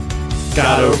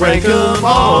Gotta rank 'em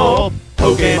all,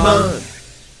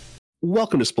 Pokemon.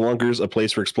 Welcome to Spelunkers, a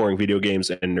place for exploring video games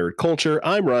and nerd culture.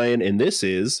 I'm Ryan, and this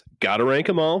is Gotta Rank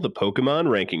 'em All, the Pokemon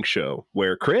ranking show,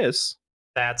 where Chris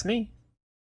That's me.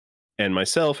 and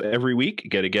myself every week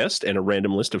get a guest and a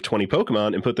random list of 20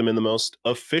 Pokemon and put them in the most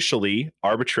officially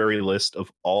arbitrary list of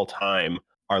all time.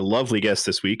 Our lovely guest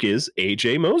this week is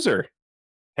AJ Moser.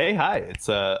 Hey, hi. It's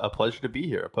a pleasure to be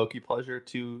here. A Poke pleasure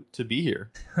to be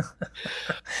here. Well,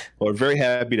 we're very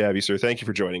happy to have you, sir. Thank you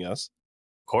for joining us.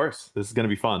 Of course. This is going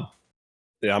to be fun.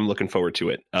 Yeah, I'm looking forward to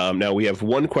it. Now, we have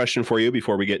one question for you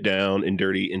before we get down and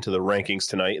dirty into the rankings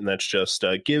tonight, and that's just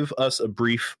give us a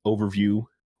brief overview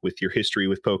with your history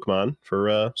with Pokemon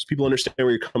so people understand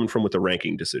where you're coming from with the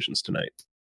ranking decisions tonight.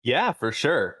 Yeah, for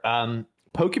sure.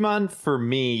 Pokemon, for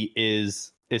me,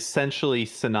 is essentially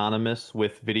synonymous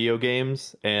with video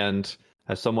games. And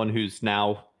as someone who's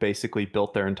now basically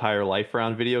built their entire life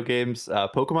around video games,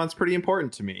 Pokemon's pretty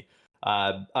important to me.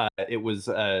 It was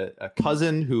a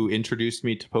cousin who introduced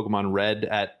me to Pokemon Red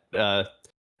at a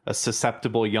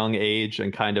susceptible young age,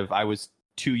 and I was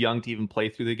too young to even play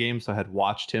through the game, so I had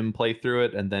watched him play through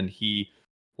it, and then he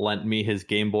lent me his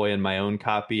Game Boy and my own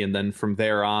copy, and then from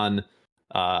there on,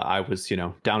 I was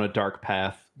down a dark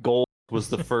path. Gold was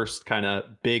the first kind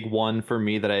of big one for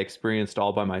me that I experienced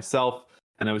all by myself,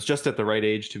 and I was just at the right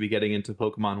age to be getting into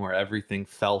Pokemon where everything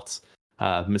felt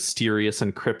mysterious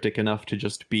and cryptic enough to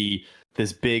just be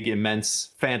this big,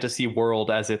 immense fantasy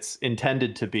world as it's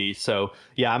intended to be. So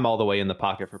yeah, I'm all the way in the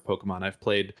pocket for Pokemon. I've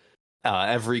played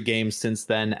every game since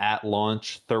then at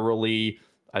launch thoroughly.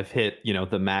 I've hit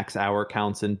the max hour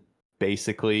counts in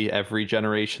basically every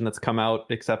generation that's come out,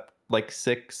 except like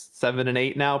 6, 7, and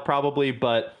 8 now probably.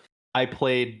 But I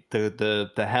played the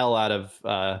hell out of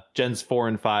Gens 4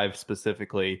 and 5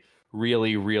 specifically.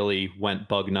 Really went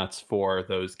bug nuts for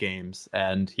those games.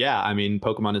 And yeah, I mean,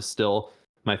 Pokemon is still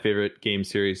my favorite game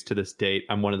series to this date.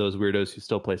 I'm one of those weirdos who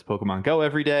still plays Pokemon Go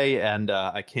every day, and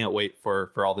I can't wait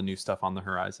for all the new stuff on the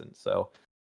horizon. So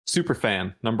super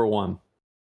fan, number one.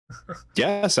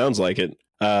 Yeah, sounds like it.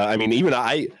 I mean, even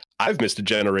I've missed a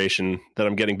generation that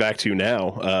I'm getting back to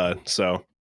now. So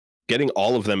getting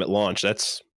all of them at launch,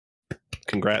 that's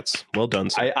congrats. Well done,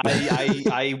 sir.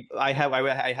 I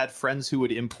had friends who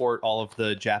would import all of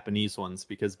the Japanese ones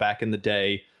because back in the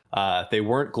day, they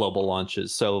weren't global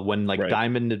launches. So when right.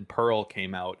 Diamond and Pearl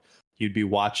came out, you'd be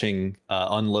watching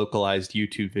unlocalized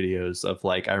YouTube videos of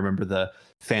I remember the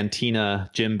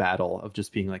Fantina gym battle of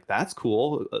just being like, that's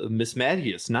cool. Miss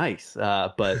Magius, nice.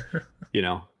 But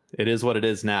it is what it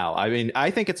is now. I mean,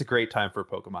 I think it's a great time for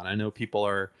Pokemon. I know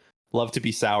people love to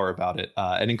be sour about it.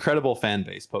 An incredible fan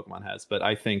base Pokemon has, but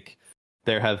I think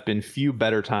there have been few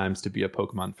better times to be a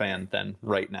Pokemon fan than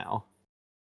right now.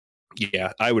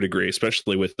 Yeah, I would agree,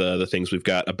 especially with the things we've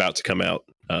got about to come out.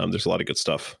 There's a lot of good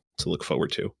stuff to look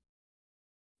forward to.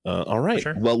 All right.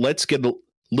 Sure. Well, let's get a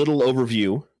little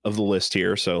overview of the list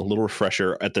here. So a little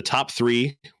refresher. At the top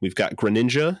 3, we've got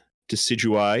Greninja,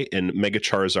 Decidueye, and Mega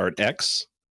Charizard X.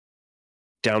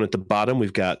 Down at the bottom,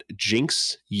 we've got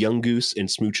Jinx, Yungoos, and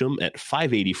Smoochum at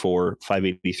 584,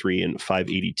 583, and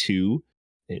 582.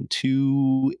 And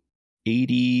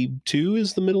 282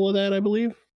 is the middle of that, I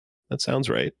believe. That sounds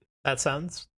right. That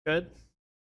sounds good.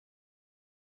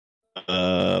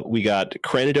 We got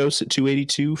Cranidos at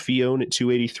 282, Fione at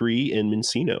 283, and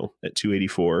Mincino at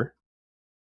 284.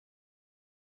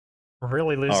 We're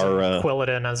really losing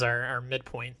Quilladin as our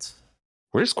midpoint.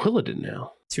 Where's Quilladin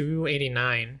now?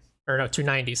 289. Or no,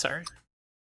 290, sorry.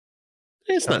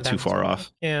 It's not too far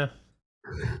off. Yeah.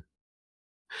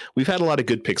 We've had a lot of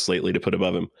good picks lately to put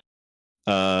above him.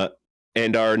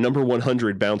 And our number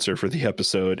 100 bouncer for the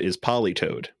episode is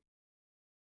Politoed.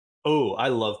 Oh, I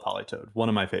love Politoed. One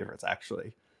of my favorites,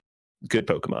 actually. Good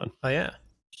Pokemon. Oh, yeah.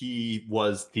 He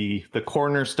was the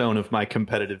cornerstone of my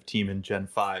competitive team in Gen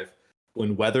 5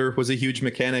 when weather was a huge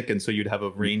mechanic, and so you'd have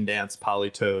a Rain Dance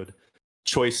Politoed.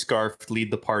 Choice Scarf,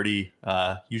 lead the party,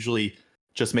 usually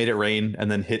just made it rain and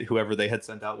then hit whoever they had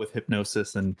sent out with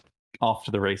Hypnosis and off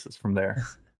to the races from there.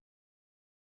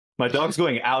 My dog's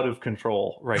going out of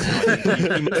control right now.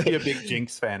 He must be a big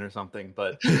Jinx fan or something,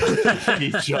 but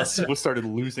he just started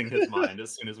losing his mind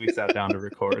as soon as we sat down to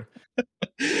record.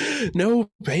 No,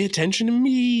 pay attention to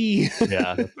me.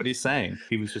 Yeah, that's what he's saying.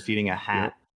 He was just eating a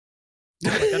hat.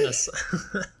 Oh my goodness.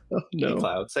 Oh, no.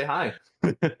 Cloud, say hi.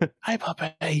 Hi,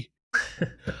 Puppy.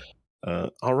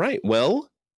 All right. Well,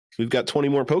 we've got 20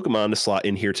 more Pokemon to slot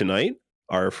in here tonight.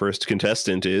 Our first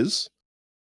contestant is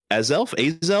Azelf.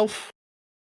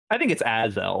 I think it's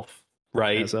Azelf,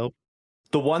 right? Azelf.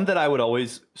 The one that I would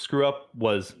always screw up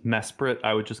was Mesprit.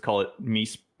 I would just call it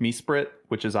Mesprit,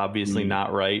 which is obviously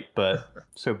not right, but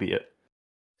so be it.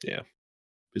 Yeah,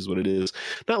 is what it is.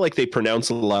 Not like they pronounce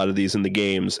a lot of these in the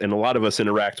games, and a lot of us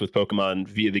interact with Pokemon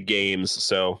via the games,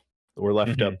 so we're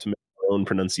left up to make our own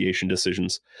pronunciation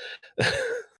decisions.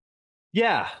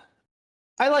 Yeah,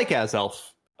 I like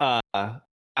Azelf.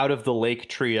 Out of the Lake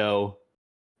trio,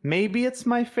 maybe it's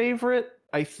my favorite.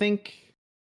 I think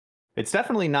it's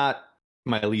definitely not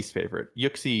my least favorite.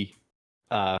 Yuxi,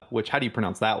 which, how do you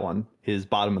pronounce that one, is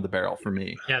bottom of the barrel for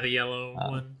me. Yeah, the yellow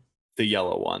one. The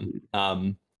yellow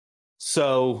one.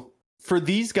 So for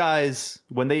these guys,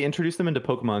 when they introduce them into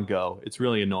Pokemon Go, it's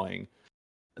really annoying.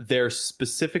 They're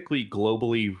specifically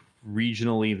globally,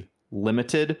 regionally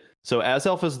limited. So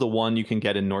Azelf is the one you can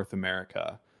get in North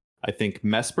America. I think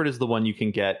Mesprit is the one you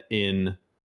can get in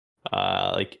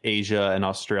like Asia and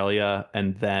Australia,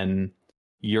 and then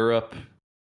Europe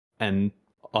and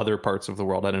other parts of the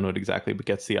world. I don't know it exactly, but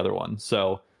gets the other one.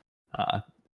 So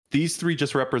these three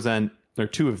just represent, or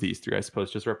two of these three, I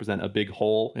suppose, just represent a big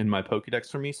hole in my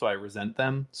Pokédex for me. So I resent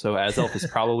them. So Azelf is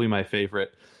probably my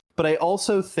favorite. But I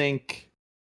also think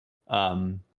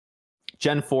Gen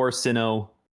 4 Sinnoh,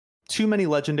 too many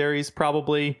legendaries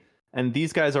probably. And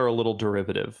these guys are a little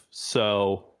derivative.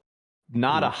 So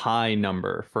not a high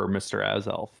number for Mr.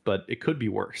 Azelf, but it could be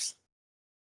worse.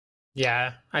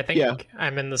 Yeah, I think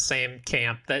I'm in the same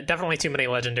camp. That definitely too many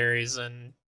legendaries,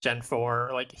 and Gen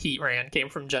 4, like Heatran came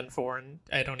from Gen 4, and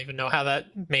I don't even know how that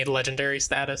made legendary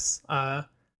status.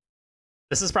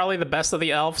 This is probably the best of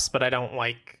the elves, but I don't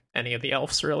like any of the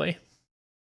elves really.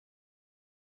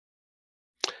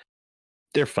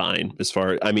 They're fine as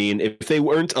far. I mean, if they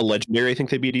weren't a legendary, I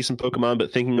think they'd be a decent Pokemon.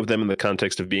 But thinking of them in the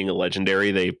context of being a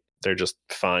legendary, they're just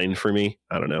fine for me.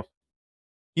 I don't know.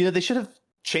 You know, they should have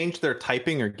changed their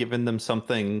typing or given them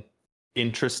something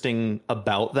interesting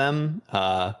about them.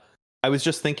 I was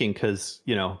just thinking because,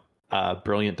 you know,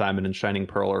 Brilliant Diamond and Shining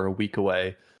Pearl are a week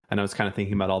away, and I was kind of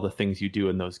thinking about all the things you do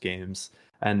in those games.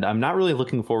 And I'm not really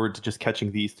looking forward to just catching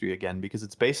these three again, because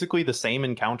it's basically the same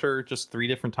encounter, just 3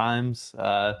 different times.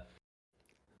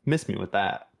 Miss me with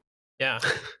that. Yeah.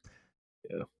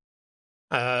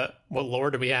 Yeah. What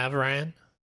lore do we have, Ryan?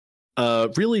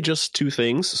 Really just 2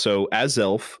 things. So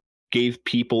Azelf gave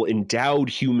people endowed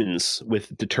humans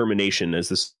with determination, as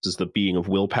this is the being of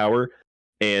willpower.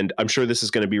 And I'm sure this is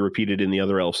going to be repeated in the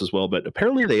other elves as well, but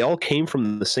apparently they all came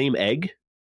from the same egg.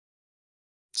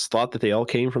 It's thought that they all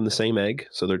came from the same egg,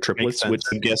 so they're triplets, which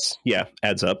I guess,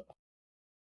 adds up.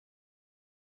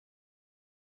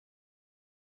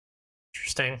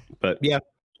 Interesting. But yeah,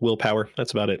 willpower,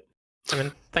 that's about it. I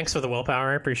mean, thanks for the willpower.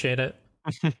 I appreciate it.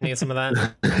 Need some of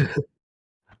that.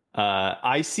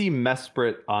 I see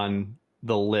Mesprit on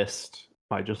the list.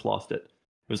 I just lost it.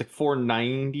 It was like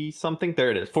 490 something. There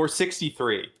it is,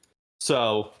 463.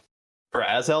 So for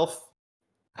Azelf,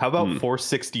 how about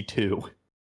 462?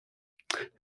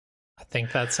 I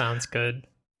think that sounds good.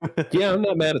 Yeah, I'm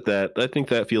not mad at that. I think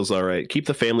that feels all right. Keep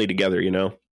the family together, you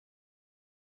know?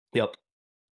 Yep.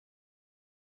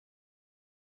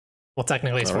 Well,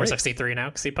 technically it's 463 now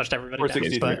because he pushed everybody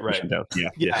 463, down. right? Down. Yeah.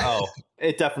 Yeah. Oh,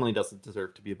 it definitely doesn't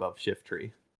deserve to be above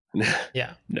Shiftry.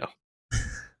 Yeah. No.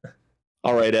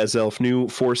 All right, Azelf, new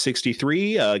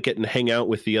 463, getting to hang out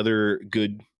with the other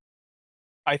good.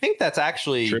 I think that's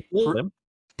actually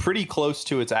pretty close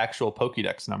to its actual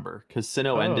Pokédex number, because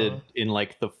Sinnoh ended in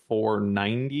like the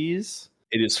 490s.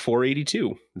 It is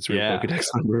 482. It's real Pokédex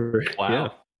number. Wow. Yeah.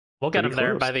 We'll get him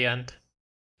there by the end.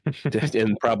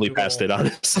 And probably past it,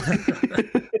 honestly.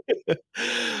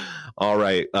 All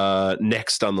right.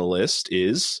 Next on the list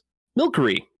is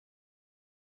Milcery.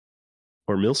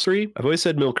 Or Milcery? I've always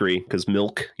said Milcery because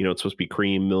milk, you know, it's supposed to be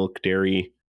cream, milk,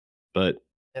 dairy, but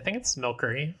I think it's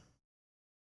Milcery.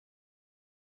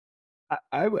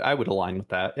 I would align with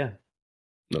that, yeah.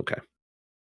 Okay.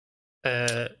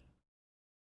 I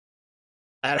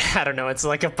don't know. It's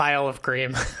like a pile of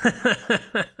cream.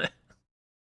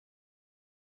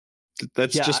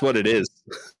 That's just what it is.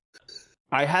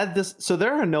 I had this. So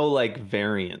there are no like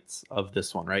variants of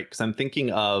this one, right? Because I'm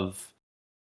thinking of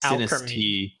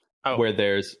Sinistea, where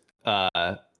there's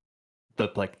the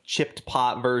like chipped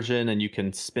pot version, and you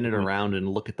can spin it around and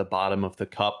look at the bottom of the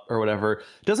cup or whatever.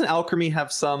 Doesn't Alchemy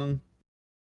have some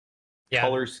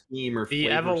color scheme or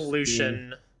the evolution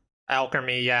scheme?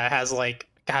 Alchemy has like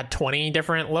 20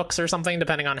 different looks or something,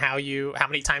 depending on how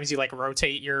many times you like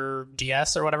rotate your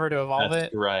DS or whatever to evolve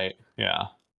it. Right. Yeah.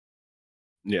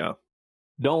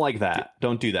 Don't like that.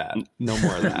 Don't do that. No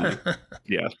more of that.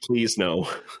 Yeah, please no.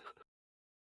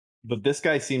 But this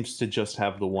guy seems to just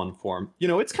have the one form. You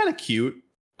know, it's kind of cute,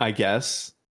 I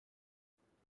guess.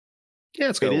 Yeah,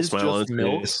 it's got a little smile on its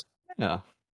face. Yeah.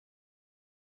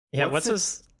 Yeah,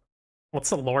 what's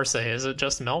the lore say? Is it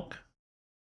just milk?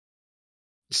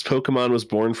 This Pokemon was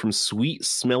born from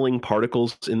sweet-smelling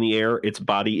particles in the air. Its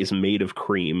body is made of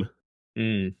cream.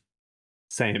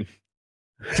 Same.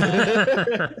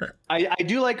 I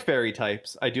do like fairy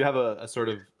types. I do have a sort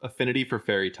of affinity for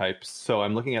fairy types. So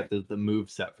I'm looking at the move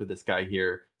set for this guy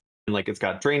here. And like it's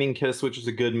got Draining Kiss, which is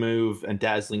a good move, and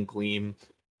Dazzling Gleam,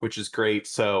 which is great.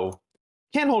 So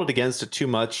can't hold it against it too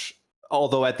much.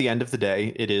 Although at the end of the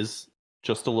day, it is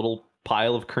just a little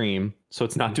pile of cream. So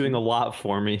it's not doing a lot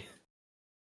for me.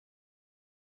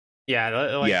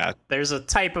 Yeah, there's a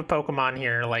type of Pokemon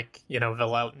here, like,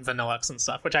 Vanillux and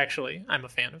stuff, which actually I'm a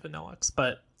fan of Vanillux,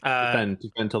 but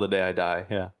defend till the day I die.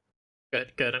 Yeah,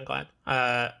 good. I'm glad.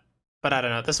 But I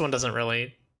don't know. This one doesn't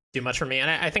really do much for me, and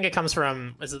I think it comes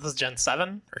from, is it this Gen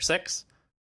 7 or 6?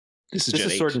 This is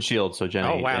Gen 8. Sword and Shield, so Gen 8.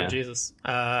 Oh wow, yeah. Jesus!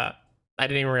 I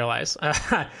didn't even realize.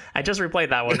 I just replayed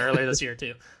that one earlier this year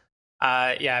too.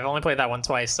 I've only played that one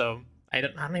twice, so I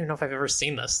don't even know if I've ever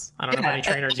seen this. I don't know if any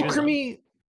trainers use them.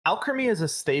 Alchemy is a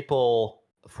staple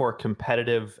for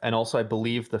competitive, and also I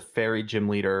believe the Fairy Gym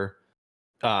Leader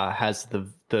has the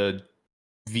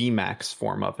VMAX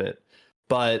form of it.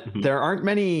 But there aren't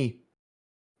many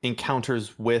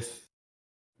encounters with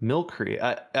Milcery.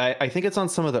 I think it's on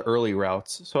some of the early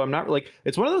routes, so I'm not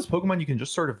it's one of those Pokemon you can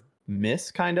just sort of miss,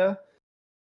 kind of.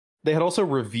 They had also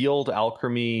revealed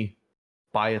Alchemy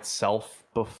by itself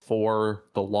before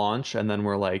the launch, and then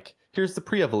we're like, here's the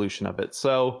pre-evolution of it.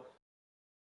 So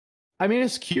I mean,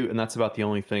 it's cute, and that's about the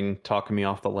only thing talking me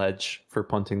off the ledge for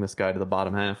punting this guy to the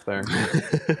bottom half there.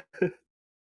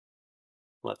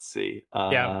 Let's see.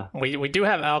 We do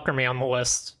have Alchemy on the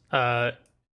list.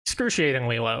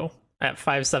 Excruciatingly low at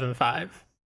 575.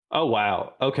 Oh,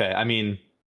 wow. Okay, I mean,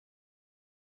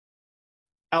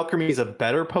 Alchemy is a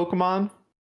better Pokemon,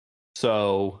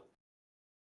 so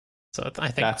I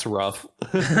think that's rough.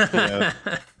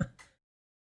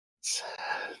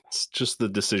 It's just the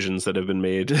decisions that have been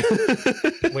made.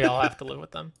 We all have to live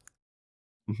with them.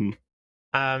 Mm-hmm.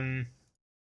 I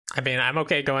mean, I'm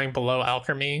okay going below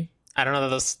Alchemy. I don't know that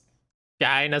this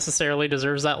guy necessarily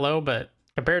deserves that low, but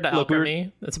compared to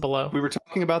Alchemy, it's below. We were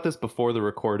talking about this before the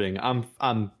recording.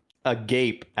 I'm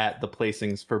agape at the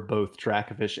placings for both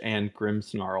Dracovish and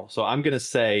Grimmsnarl. So I'm gonna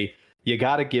say you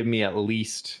gotta give me at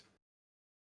least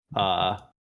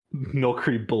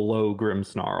Milcery below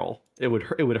Grimmsnarl. It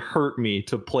would hurt me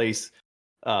to place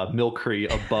Milcery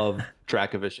above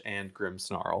Dracovish and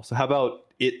Grimmsnarl. So how about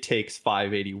it takes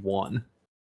 581?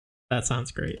 That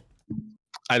sounds great.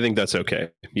 I think that's okay.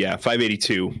 Yeah,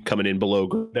 582 coming in below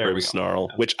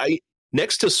Grimmsnarl, which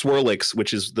next to Swirlix,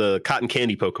 which is the cotton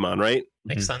candy Pokemon, right?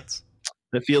 Makes sense.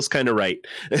 That feels kind of right.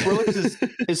 Is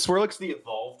Swirlix the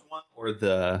evolved one, or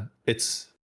it's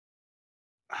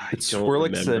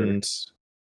Swirlix remember. And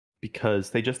because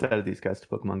they just added these guys to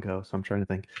Pokemon Go, so I'm trying to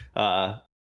think.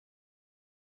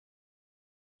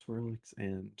 Swirlix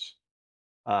and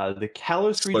the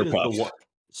Kalos region is the one.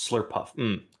 Slurpuff.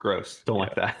 Gross. Don't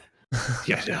like that.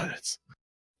 Yeah, no, that's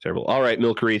terrible. All right,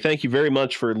 Milcery, thank you very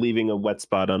much for leaving a wet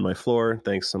spot on my floor.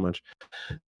 Thanks so much.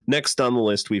 Next on the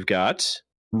list, we've got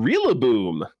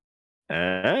Rillaboom.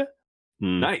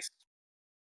 Nice.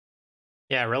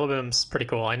 Yeah, Rillaboom's pretty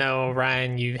cool. I know,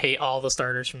 Ryan, you hate all the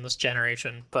starters from this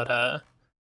generation, but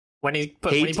when he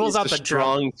pulls out the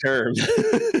strong term.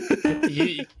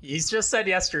 He's just said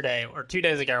yesterday or 2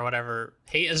 days ago or whatever,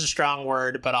 hate is a strong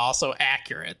word, but also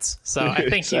accurate. So I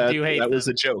think you do hate that. Was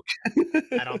a joke.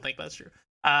 I don't think that's true.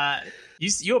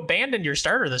 You abandoned your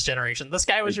starter this generation. This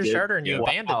guy was your starter, and you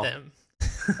abandoned him.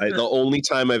 The only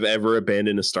time I've ever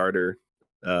abandoned a starter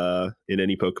in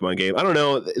any Pokemon game. I don't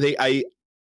know.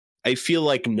 I feel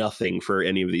like nothing for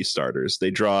any of these starters. They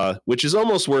draw, which is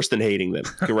almost worse than hating them,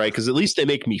 right? Because at least they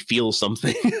make me feel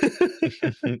something.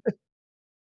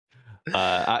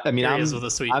 I mean, I'm with a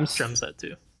sweet drum set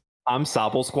too. I'm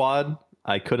Sobble Squad.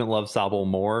 I couldn't love Sobble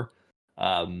more.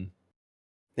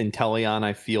 Inteleon,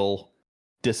 I feel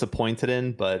disappointed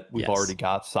in, but we've already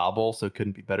got Sobble, so it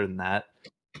couldn't be better than that.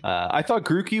 I thought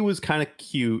Grookey was kind of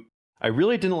cute. I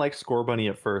really didn't like Scorbunny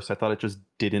at first. I thought it just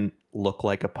didn't look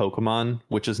like a Pokemon,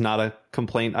 which is not a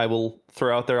complaint I will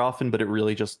throw out there often, but it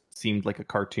really just seemed like a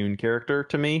cartoon character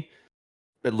to me.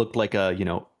 It looked like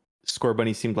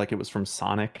Scorbunny seemed like it was from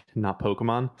Sonic, not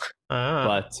Pokemon.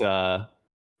 But I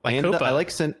like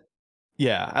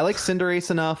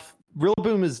Cinderace enough.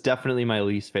 Rillaboom is definitely my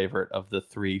least favorite of the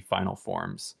three final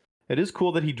forms. It is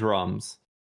cool that he drums,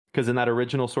 because in that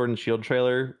original Sword and Shield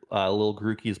trailer, little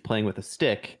Grookey is playing with a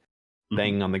stick,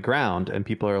 banging on the ground, and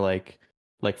people are like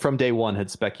from day one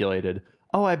had speculated,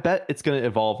 oh, I bet it's going to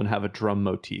evolve and have a drum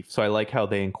motif. So I like how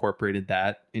they incorporated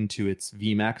that into its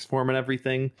VMAX form and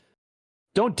everything.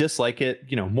 Don't dislike it.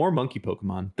 More monkey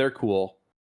Pokemon. They're cool.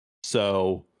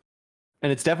 So,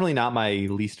 and it's definitely not my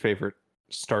least favorite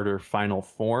starter final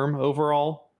form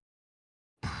overall.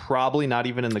 Probably not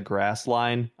even in the grass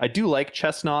line. I do like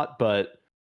Chestnut, but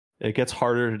it gets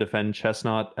harder to defend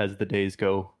Chestnut as the days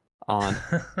go on.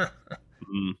 I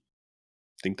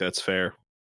think that's fair.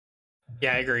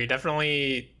 Yeah, I agree.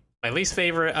 Definitely my least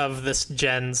favorite of this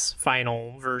gen's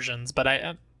final versions,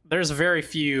 but there's very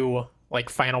few like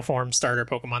final form starter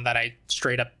Pokemon that I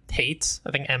straight up hate.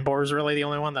 I think Emboar is really the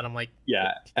only one that I'm like,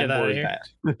 yeah, get out of here.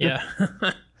 Yeah.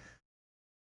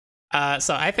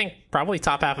 So I think probably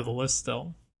top half of the list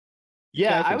still.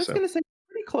 Yeah, I was going to say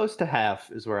pretty close to half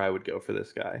is where I would go for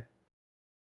this guy.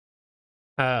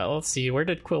 Let's see. Where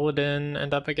did Quilladin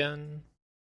end up again?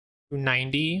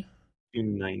 290?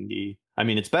 290. I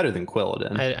mean, it's better than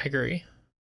Quilladin. I agree.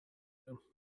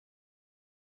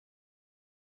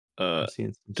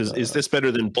 Is this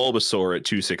better than Bulbasaur at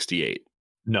 268?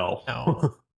 No.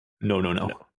 No.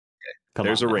 Okay.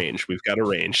 There's a range. We've got a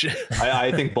range.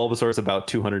 I think Bulbasaur is about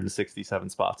 267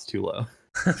 spots too low.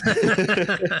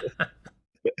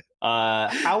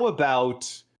 How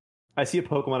about, I see a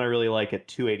Pokemon I really like at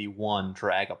 281,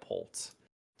 Dragapult.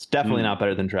 It's definitely not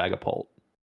better than Dragapult.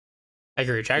 I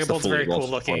agree. Dragapult's very cool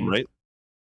looking. Form, right?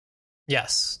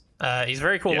 Yes. He's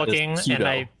very cool looking, and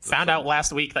I found out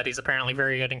last week that he's apparently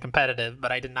very good and competitive,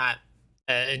 but I did not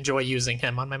enjoy using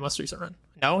him on my most recent run.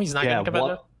 No, he's not getting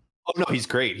competitive? Oh, no, he's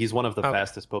great. He's one of the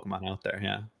fastest Pokemon out there,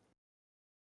 yeah.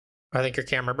 I think your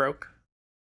camera broke.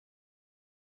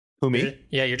 Who, me?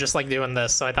 Yeah, you're just like doing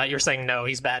this, so I thought you were saying no,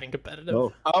 he's bad and competitive.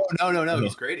 Oh, no,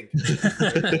 he's great and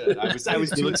competitive. I was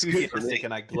too enthusiastic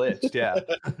and I glitched, yeah.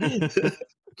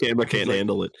 Camera can't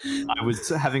handle it. I was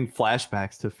having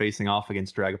flashbacks to facing off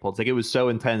against Dragapult. Like, it was so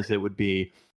intense, it would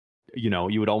be,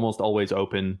 you would almost always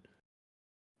open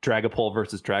Dragapult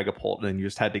versus Dragapult, and you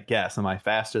just had to guess, am I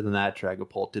faster than that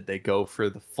Dragapult? Did they go for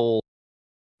the full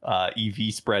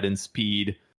EV spread and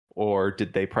speed, or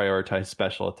did they prioritize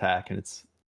special attack? And it's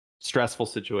stressful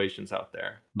situations out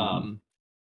there.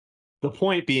 The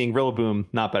point being, Rillaboom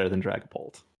not better than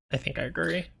Dragapult. I think I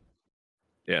agree.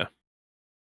 Yeah.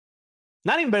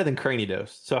 Not even better than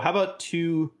Cranidos. So how about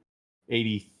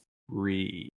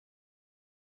 283,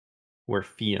 where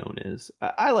Fion is?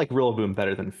 I like Rillaboom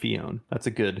better than Fion. That's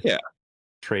a good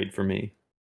trade for me.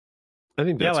 I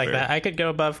think that's fair. That. I could go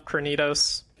above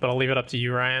Cranidos, but I'll leave it up to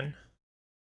you, Ryan.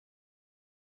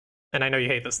 And I know you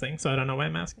hate this thing, so I don't know why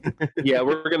I'm asking. Yeah,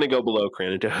 we're going to go below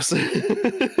Cranidos.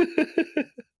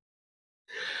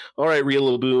 All right,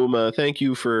 Rillaboom, thank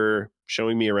you for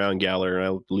showing me around Galar.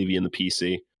 I'll leave you in the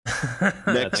PC.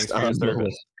 Next on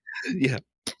service. Yeah.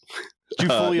 Did you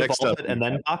fully evolve it and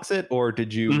then box it, or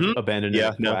did you abandon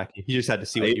it? No. You just had to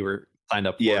see what you were signed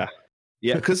up for. Yeah,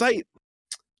 because I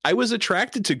was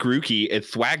attracted to Grookey at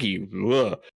Thwaggy.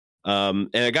 And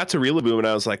I got to Rillaboom and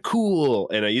I was like, cool.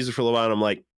 And I used it for a little while and I'm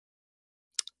like,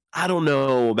 I don't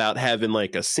know about having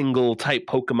like a single type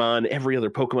Pokemon. Every other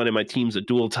Pokemon in my team's a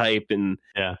dual type, and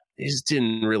it just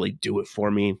didn't really do it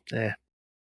for me.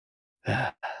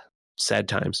 Sad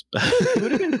times. It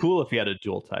would have been cool if he had a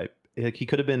dual type. Like, he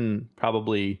could have been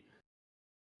probably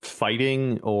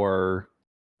fighting, or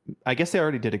I guess they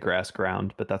already did a grass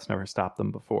ground, but that's never stopped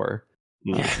them before.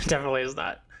 Yeah, definitely is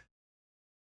not.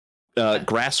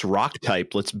 Grass rock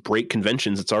type. Let's break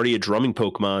conventions. It's already a drumming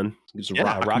Pokemon. It's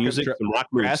rock music and rock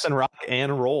moves. Grass and rock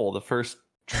and roll. The first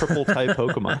triple type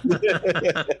Pokemon.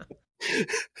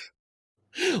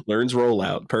 Learns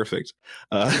rollout. Perfect.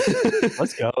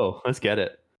 Let's go. Let's get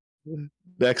it.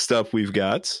 Next up, we've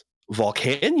got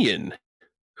Volcanion,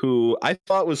 who I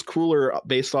thought was cooler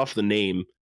based off the name.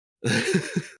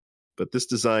 But this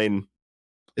design,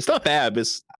 it's not bad.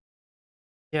 It's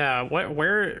yeah,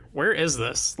 where is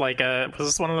this? Like, was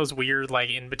this one of those weird, like,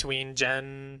 in between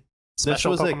gen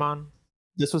special Pokemon?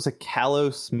 This was a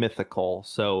Kalos mythical,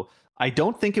 so I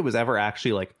don't think it was ever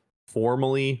actually like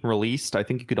formally released. I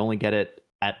think you could only get it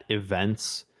at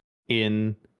events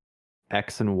in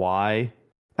X and Y,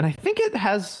 and I think it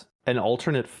has an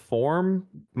alternate form.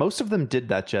 Most of them did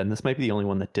that gen. This might be the only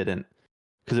one that didn't,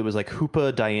 because it was like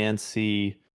Hoopa,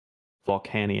 Diancie,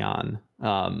 Volcanion.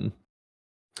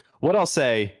 What I'll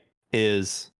say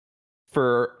is,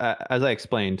 for as I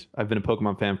explained, I've been a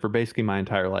Pokemon fan for basically my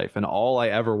entire life, and all I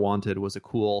ever wanted was a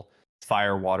cool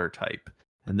fire water type.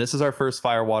 And this is our first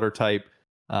fire water type,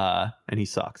 and he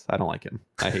sucks. I don't like him.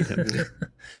 I hate him.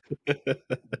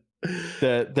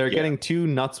 They're getting too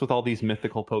nuts with all these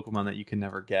mythical Pokemon that you can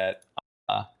never get.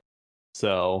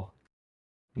 So,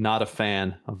 not a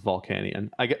fan of Volcanion.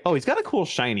 He's got a cool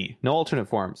shiny. No alternate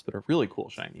forms, but a really cool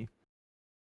shiny.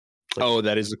 Like,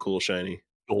 that is a cool shiny.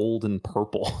 Gold and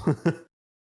purple.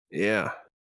 Yeah.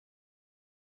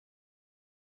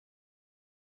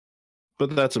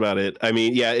 but that's about it. I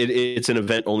mean, yeah, it's an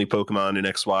event-only Pokemon in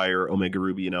XY or Omega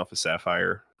Ruby and Alpha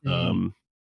Sapphire.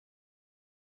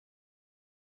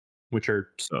 Which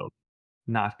are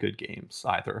not good games,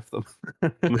 either of them.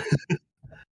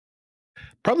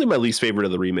 Probably my least favorite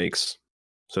of the remakes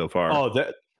so far.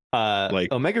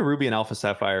 Like Omega Ruby and Alpha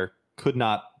Sapphire could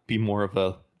not be more of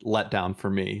a letdown for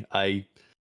me. I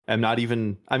am not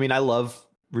even... I mean, I love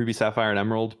Ruby, Sapphire, and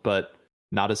Emerald, but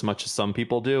not as much as some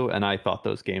people do, and I thought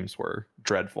those games were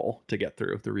dreadful to get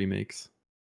through, the remakes.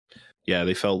 Yeah,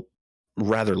 they felt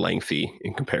rather lengthy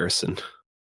in comparison.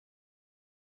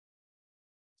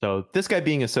 So this guy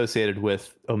being associated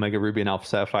with Omega Ruby and Alpha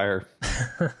Sapphire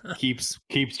keeps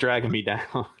dragging me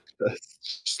down.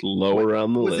 Just lower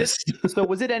on the list.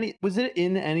 Was it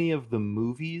in any of the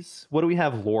movies? What do we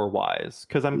have lore wise?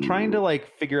 Because I'm trying to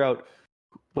figure out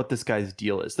what this guy's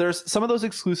deal is. There's some of those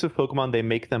exclusive Pokemon, they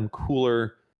make them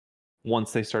cooler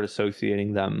once they start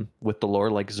associating them with the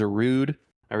lore, like Zarude.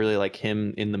 I really like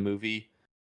him in the movie.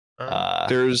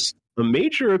 There's a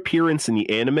major appearance in the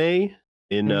anime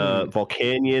in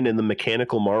Volcanion, and the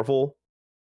Mechanical Marvel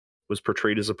was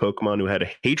portrayed as a Pokemon who had a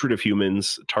hatred of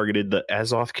humans, targeted the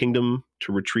Azoth Kingdom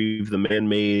to retrieve the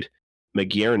man-made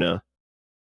Magearna.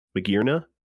 Magearna?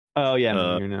 Oh, yeah,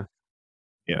 Magearna.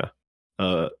 Yeah.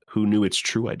 Who knew its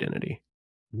true identity.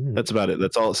 That's about it.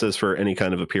 That's all it says for any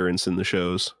kind of appearance in the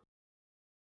shows.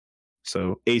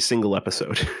 So, a single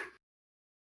episode.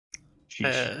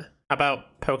 How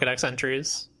about Pokedex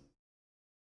entries?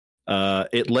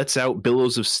 It lets out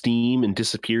billows of steam and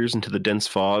disappears into the dense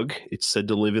fog. It's said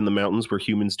to live in the mountains where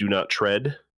humans do not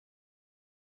tread.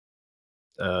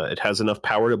 It has enough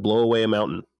power to blow away a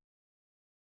mountain.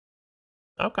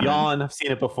 Okay. Yawn, I've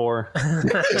seen it before.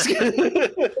 Is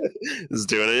it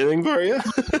doing anything for you?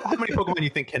 How many Pokemon do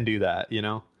you think can do that, you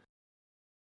know?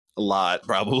 A lot,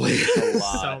 probably. A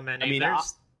lot. So many. I mean,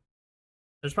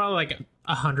 there's probably like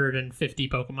 150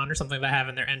 Pokemon or something that have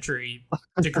in their entry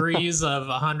degrees of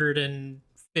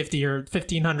 150 or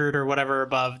 1500 or whatever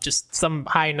above, just some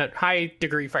high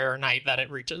degree Fahrenheit that it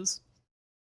reaches.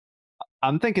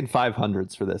 I'm thinking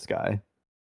 500s for this guy.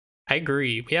 I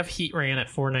agree. We have Heatran at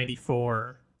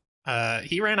 494.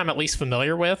 Heatran I'm at least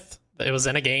familiar with. It was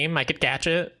in a game. I could catch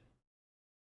it.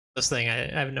 This thing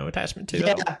I have no attachment to.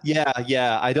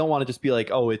 Yeah. I don't want to just be like,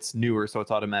 oh, it's newer, so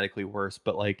it's automatically worse.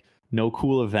 But like, no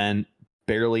cool event,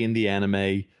 barely in the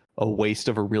anime, a waste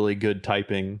of a really good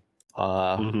typing.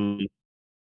 Like,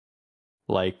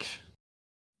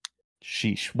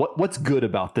 sheesh. What's good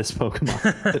about this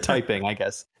Pokemon? The typing, I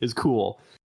guess, is cool,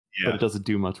 but it doesn't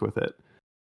do much with it.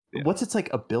 Yeah. What's its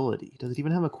ability? Does it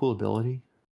even have a cool ability?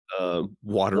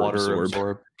 Water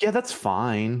absorb. Yeah, that's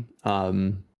fine. I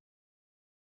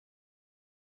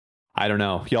don't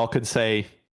know. Y'all could say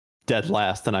dead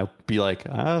last, and I'd be like,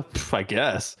 I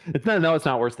guess. It's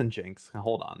not worse than Jinx.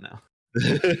 Hold on now.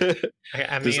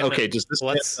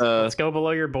 Let's go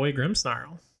below your boy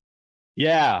Grimmsnarl.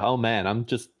 Yeah. Oh man, I'm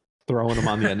just throwing them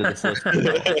on the end of this list.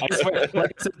 I swear,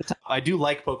 I do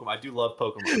like Pokemon. I do love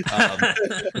Pokemon.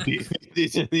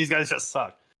 These guys just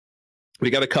suck. We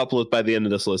got a couple by the end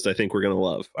of this list I think we're going to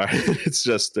love. It's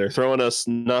just they're throwing us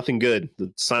nothing good.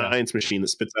 The science machine that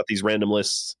spits out these random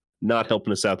lists not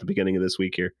helping us out at the beginning of this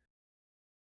week here.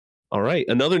 All right,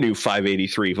 another new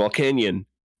 583, Volcanion.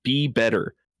 Be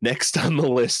better. Next on the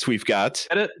list, we've got...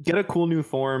 Get a cool new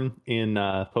form in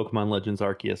Pokemon Legends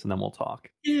Arceus, and then we'll talk.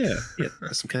 Yeah.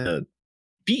 Some kind of...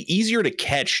 Be easier to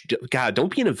catch. God,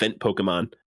 don't be an event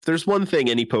Pokemon. If there's one thing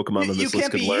any Pokemon on this list could learn... You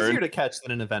can't be easier to catch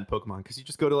than an event Pokemon, because you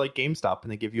just go to like GameStop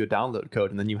and they give you a download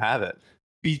code, and then you have it.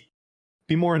 Be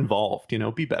more involved,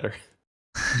 be better.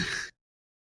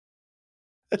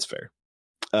 That's fair.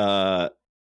 Now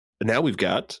we've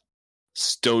got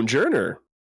Stonjourner.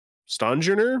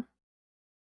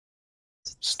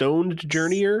 Stoned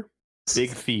Journeyer? Big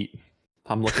feet.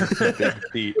 I'm looking for big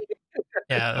feet.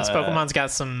 Yeah, this Pokemon's got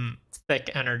some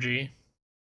thick energy.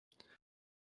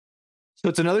 So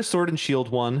it's another Sword and Shield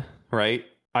one, right?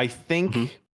 I think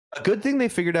a good thing they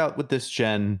figured out with this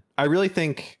gen, I really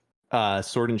think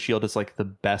Sword and Shield is like the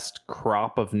best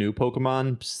crop of new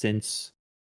Pokemon since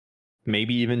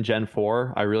maybe even Gen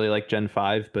 4. I really like Gen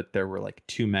 5, but there were like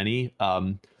too many.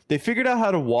 They figured out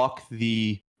how to walk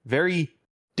the very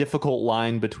difficult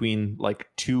line between like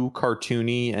too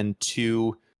cartoony and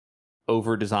too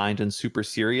over designed and super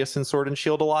serious in Sword and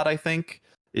Shield a lot. I think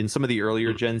in some of the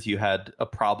earlier gens you had a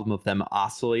problem of them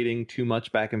oscillating too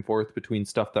much back and forth between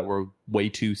stuff that were way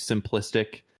too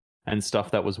simplistic and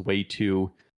stuff that was way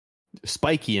too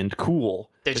spiky and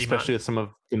cool. Digimon. Especially with some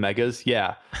of the megas.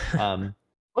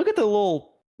 Look at the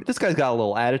little This guy's got a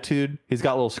little attitude. He's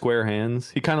got little square hands.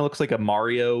 He kind of looks like a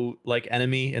Mario like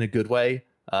enemy in a good way.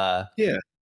 Yeah.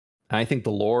 I think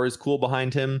the lore is cool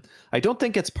behind him. I don't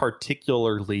think it's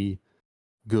particularly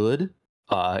good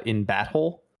in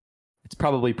battle. It's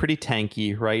probably pretty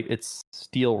tanky, right? It's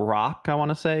steel rock, I want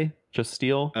to say. Just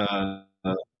steel?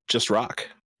 Just rock.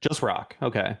 Just rock.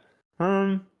 Okay.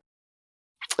 I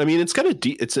mean, it's got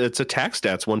its attack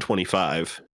stats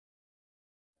 125.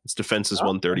 Its defense is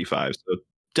 135. So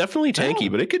definitely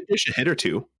tanky, but it could dish a hit or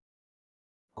two.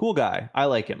 Cool guy. I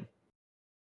like him.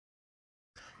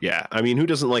 Yeah, I mean, who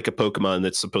doesn't like a Pokemon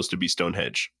that's supposed to be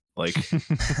Stonehenge? Like,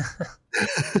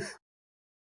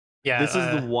 yeah, this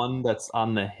is the one that's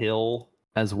on the hill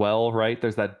as well, right?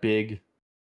 There's that big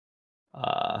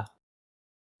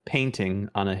painting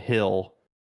on a hill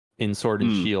in Sword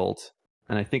and Shield,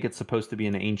 and I think it's supposed to be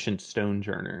an ancient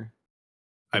Stonejourner.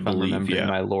 I believe, I'm remembering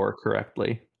my lore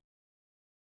correctly.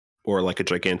 Or like a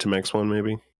Gigantamax one,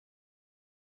 maybe.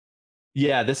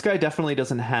 Yeah, this guy definitely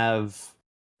doesn't have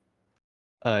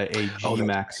a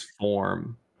G-Max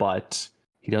form, but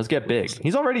he does get big.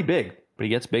 He's already big, but he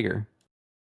gets bigger.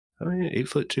 Oh yeah,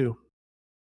 8'2".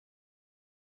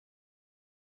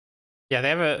 Yeah,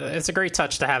 it's a great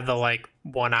touch to have the like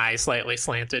one eye slightly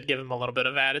slanted, give him a little bit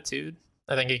of attitude.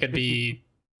 I think he could be.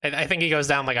 I think he goes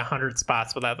down like 100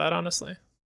 spots without that, honestly.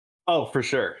 Oh, for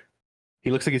sure.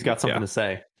 He looks like he's got something to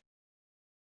say.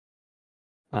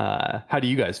 How do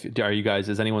you guys feel?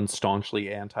 Is anyone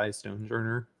staunchly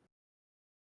anti-Stonejourner?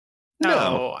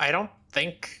 No, I don't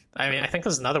think. I mean, I think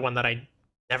there's another one that I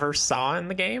never saw in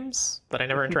the games that I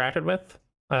never interacted with.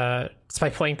 It's by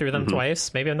playing through them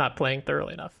twice. Maybe I'm not playing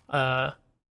thoroughly enough. So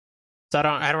I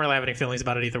don't really have any feelings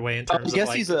about it either way in terms of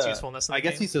like its usefulness. I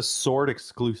guess he's a Sword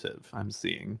exclusive. I'm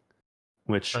seeing,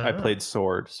 which I played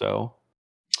Sword, so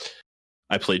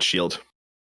I played Shield.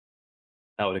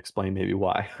 That would explain maybe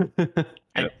why.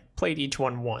 I played each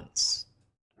one once,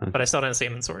 but I still didn't see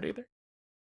him in Sword either.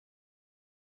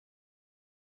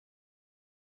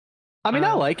 I mean,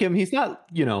 I like him. He's not,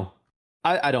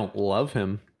 I don't love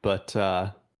him, but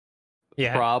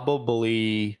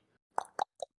probably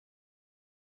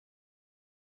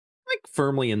like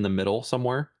firmly in the middle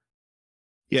somewhere.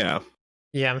 Yeah.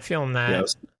 Yeah, I'm feeling that.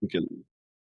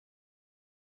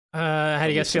 Yeah, how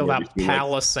do you guys feel about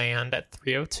Palisand at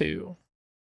 302?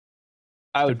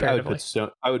 I would put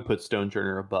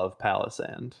Stonejourner above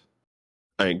Palisand.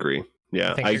 I agree.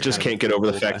 Yeah, I just can't get over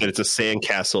the fact that it's a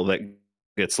sandcastle that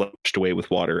gets lashed away with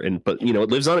water, but it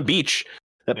lives on a beach.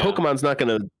 That Pokemon's not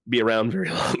going to be around very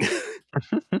long.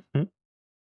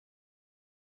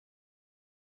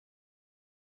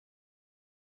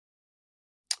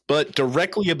 But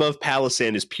directly above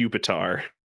Palisand is Pupitar.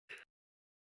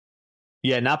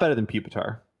 Yeah, not better than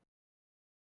Pupitar.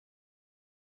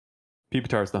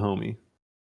 Pupitar's the homie.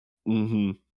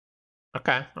 Mm-hmm.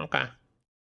 Okay.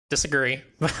 Disagree,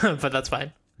 but that's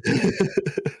fine. You're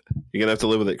gonna have to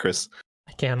live with it, Chris.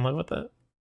 I can live with it.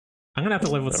 I'm gonna have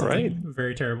to live with something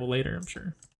very terrible later, I'm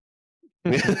sure.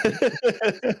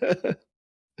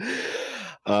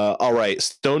 All right,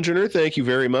 Stonejourner, thank you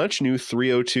very much. New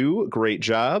 302, great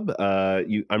job.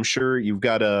 I'm sure you've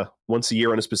got once a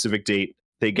year on a specific date,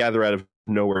 they gather out of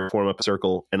nowhere, form up a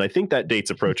circle, and I think that date's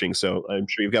approaching, so I'm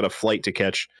sure you've got a flight to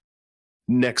catch.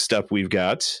 Next up, we've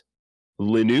got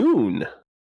Linoone.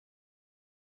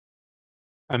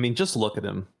 I mean, just look at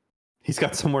him. He's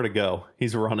got somewhere to go.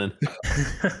 He's running.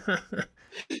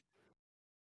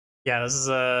 Yeah, this is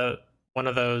one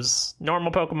of those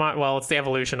normal Pokemon. Well, it's the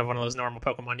evolution of one of those normal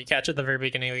Pokemon you catch at the very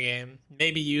beginning of the game.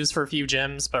 Maybe used for a few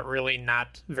gems, but really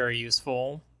not very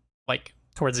useful, like,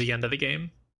 towards the end of the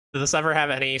game. Did this ever have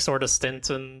any sort of stint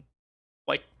in,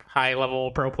 like,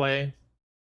 high-level pro play?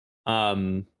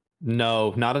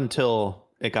 No, not until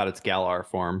it got its Galar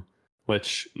form,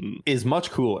 which is much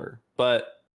cooler, but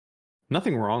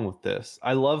nothing wrong with this.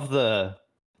 I love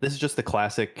this is just the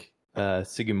classic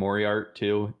Sugimori art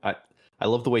too. I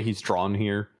love the way he's drawn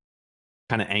here.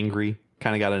 Kind of angry,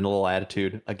 kind of got a little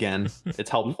attitude. Again,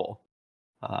 it's helpful.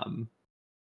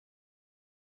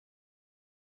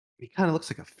 He kind of looks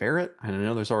like a ferret. I don't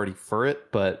know there's already Furret,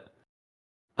 but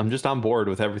I'm just on board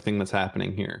with everything that's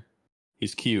happening here.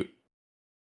 He's cute.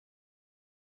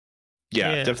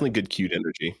 Yeah, definitely good cute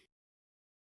energy.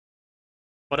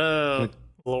 What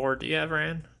lore do you have,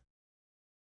 Ryan?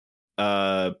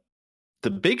 The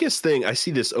biggest thing, I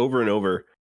see this over and over,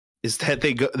 is that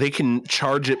they can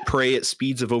charge at prey at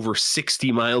speeds of over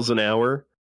 60 miles an hour.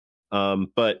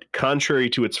 But contrary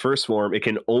to its first form, it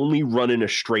can only run in a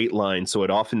straight line, so it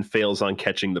often fails on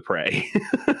catching the prey.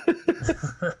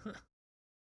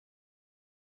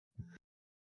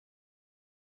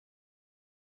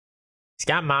 He's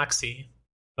got Moxie,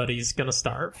 but he's gonna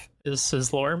starve. Is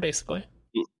his lore basically?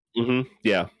 Mm-hmm.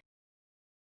 Yeah.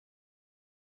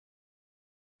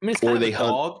 I mean, it's kind of a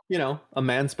dog, you know, a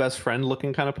man's best friend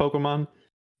looking kind of Pokemon.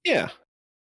 Yeah.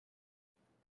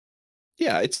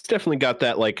 Yeah, it's definitely got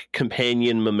that like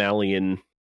companion mammalian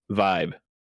vibe.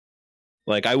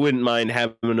 Like I wouldn't mind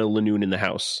having a Lanoon in the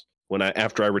house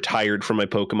after I retired from my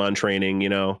Pokemon training, you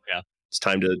know. Yeah. It's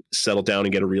time to settle down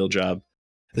and get a real job.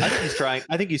 I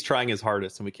think he's trying his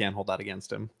hardest, and we can't hold that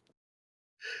against him.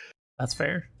 That's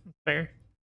fair.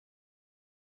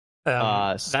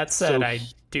 That said, I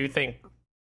do think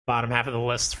bottom half of the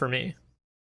list for me.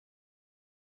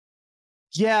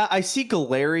 Yeah, I see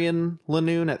Galarian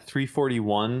Lanoon at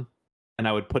 341, and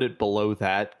I would put it below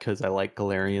that because I like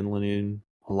Galarian Lanoon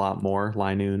a lot more.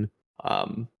 Linoon.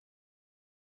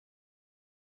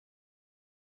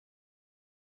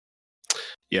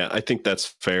 Yeah, I think that's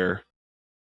fair.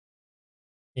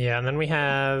 Yeah, and then we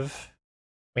have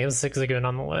Zigzagoon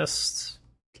on the list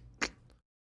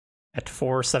at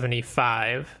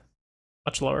 475,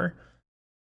 much lower.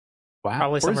 Wow,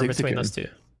 probably somewhere between those two.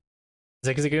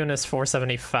 Zigzagoon is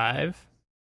 475.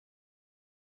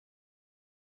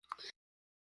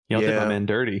 You don't think my man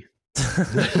dirty.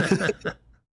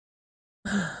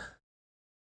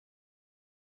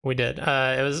 We did.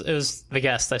 It was the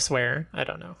guest, I swear. I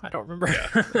don't know. I don't remember.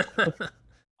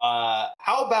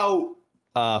 How about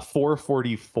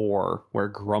 444, where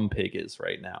Grumpig is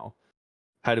right now?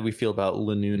 How do we feel about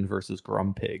Lanoon versus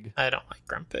Grumpig? I don't like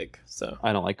Grumpig, so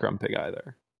I don't like Grumpig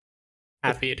either.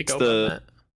 Happy to go with that.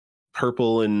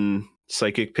 Purple and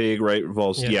Psychic Pig, right?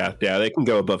 Revolves. Yeah, they can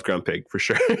go above Grumpig for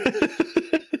sure.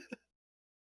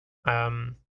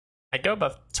 I'd go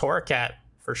above Torracat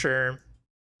for sure.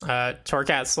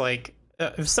 Torracat's like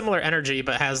similar energy,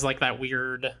 but has like that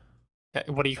weird,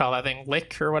 what do you call that thing?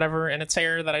 Lick or whatever in its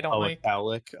hair that I don't like.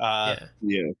 Cowlick.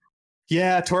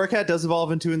 Yeah. Torracat does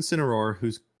evolve into Incineroar,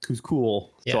 who's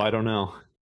cool. Yeah. So I don't know.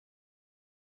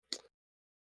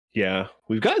 Yeah,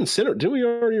 we've got Incineroar. Didn't we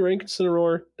already rank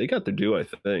Incineroar? They got their due, I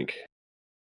think.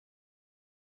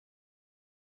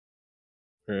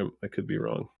 I could be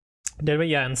wrong. Did we?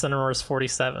 Yeah, Incineroar is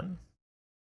 47.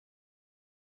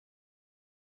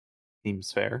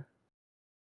 Seems fair.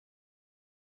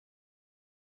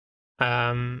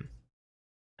 I don't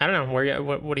know.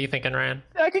 What are you thinking, Ryan?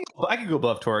 I could go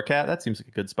above Torracat. That seems like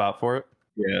a good spot for it.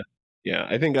 Yeah.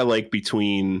 I think I like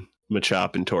between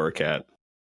Machop and Torracat.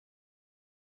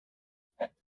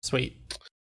 Sweet.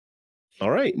 All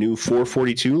right, new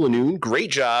 442 Lanoon. Great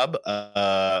job.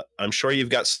 I'm sure you've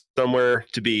got somewhere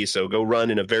to be, so go run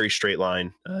in a very straight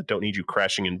line. Don't need you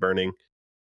crashing and burning.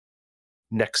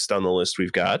 Next on the list,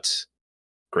 we've got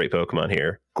great Pokemon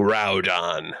here,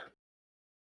 Groudon.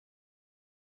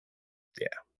 Yeah,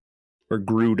 or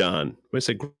Groudon. When I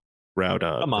say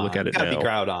Groudon, come on, look at it gotta now. Be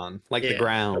Groudon, like the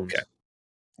ground. Okay.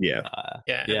 Yeah.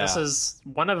 This is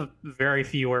one of very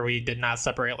few where we did not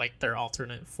separate like their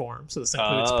alternate form. So this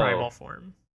includes primal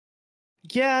form.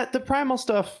 Yeah, the primal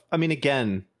stuff. I mean,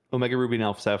 again, Omega Ruby and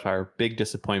Alpha Sapphire, big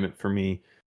disappointment for me.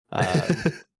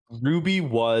 Ruby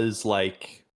was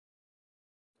like,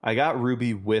 I got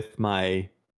Ruby with my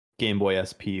Game Boy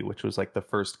SP, which was like the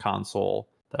first console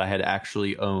that I had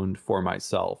actually owned for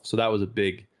myself. So that was a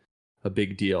big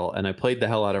deal. And I played the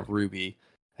hell out of Ruby,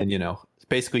 and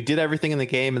basically did everything in the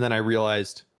game, and then I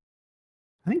realized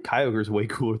I think Kyogre's way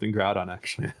cooler than Groudon,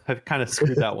 actually. I've kind of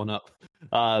screwed that one up.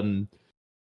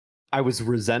 I was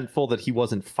resentful that he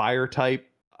wasn't fire type.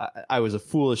 I was a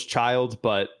foolish child,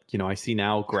 but I see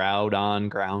now Groudon,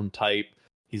 ground type.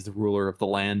 He's the ruler of the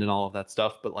land and all of that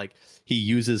stuff, but like he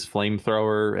uses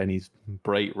flamethrower and he's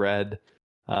bright red.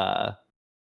 I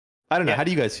don't know. How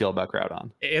do you guys feel about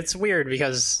Groudon? It's weird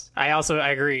because I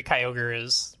agree Kyogre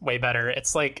is way better.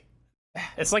 It's like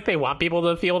they want people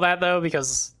to feel that though,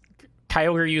 because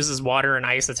Kyogre uses water and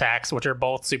ice attacks, which are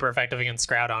both super effective against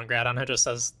Groudon. Groudon just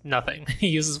does nothing. He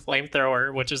uses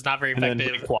flamethrower, which is not very effective. And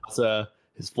then Rayquaza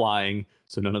is flying,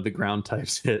 so none of the ground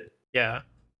types hit. Yeah.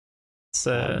 It's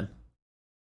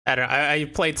I don't know. I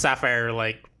played Sapphire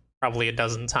like probably a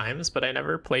dozen times, but I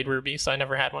never played Ruby, so I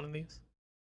never had one of these.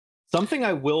 Something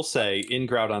I will say in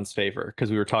Groudon's favor,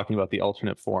 because we were talking about the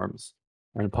alternate forms,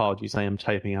 and apologies, I am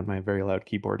typing on my very loud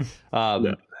keyboard.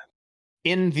 No.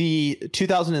 In the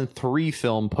 2003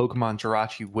 film Pokemon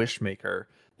Jirachi Wishmaker,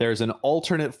 there's an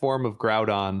alternate form of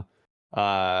Groudon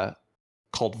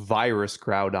called Virus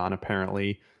Groudon,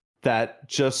 apparently, that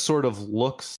just sort of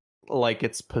looks like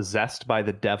it's possessed by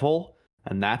the devil,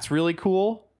 and that's really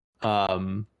cool.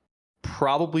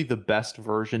 Probably the best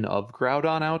version of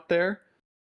Groudon out there.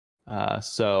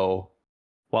 So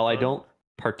while I don't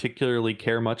particularly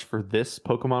care much for this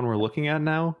Pokemon we're looking at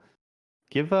now,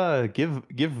 give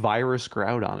Virus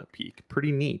Groudon a peek.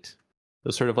 Pretty neat.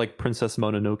 The sort of like Princess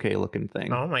Mononoke looking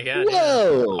thing. Oh my god!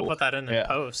 Whoa! Yeah. I'll put that in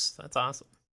post. That's awesome.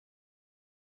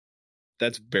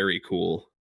 That's very cool.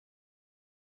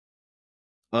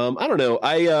 I don't know.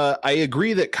 I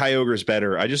agree that Kyogre's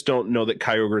better. I just don't know that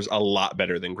Kyogre's a lot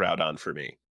better than Groudon for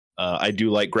me. I do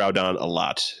like Groudon a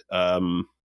lot.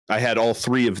 I had all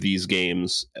 3 of these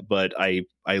games, but I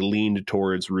leaned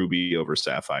towards Ruby over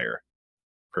Sapphire,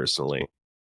 personally.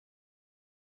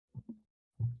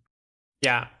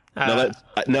 Yeah. Now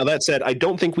that said, I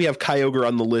don't think we have Kyogre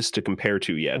on the list to compare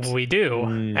to yet. We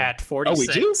do at 46. Oh, we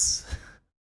do?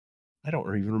 I don't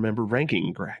even remember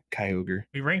ranking Kyogre.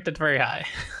 We ranked it very high.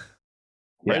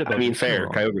 Yeah, I mean, fair.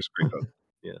 Kyogre's great.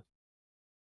 Yeah.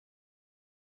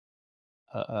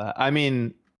 I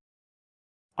mean,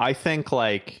 I think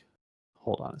like,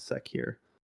 hold on a sec here.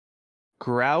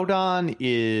 Groudon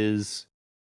is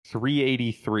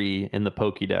 383 in the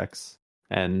Pokédex,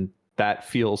 and that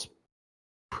feels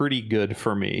pretty good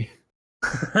for me.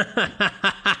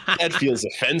 That feels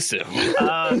offensive.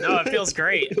 No, it feels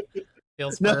great. No,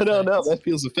 that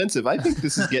feels offensive. I think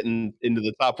this is getting into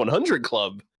the top 100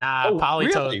 club.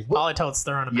 Politoed. Really? Politoed's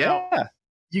throwing him out. Yeah.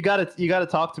 You gotta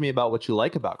talk to me about what you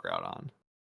like about Groudon.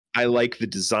 I like the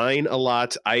design a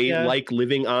lot. I like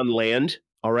living on land.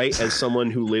 All right, as someone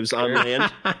who lives on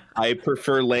land, I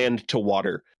prefer land to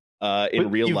water in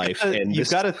real life. And you've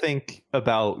got to think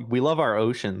about, we love our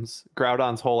oceans.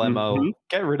 Groudon's whole MO,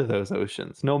 get rid of those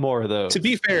oceans. No more of those. To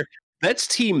be fair, that's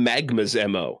Team Magma's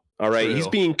MO. All right, True. He's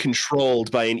being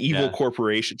controlled by an evil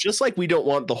corporation. Just like we don't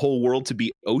want the whole world to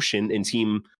be ocean and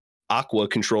Team Aqua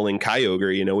controlling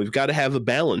Kyogre, you know, we've got to have a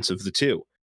balance of the two.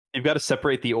 You've got to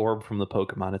separate the orb from the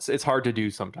Pokemon. It's hard to do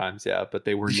sometimes, but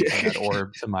they were using that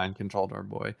orb to mind control our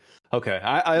boy. Okay,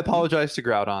 I apologize to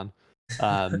Groudon.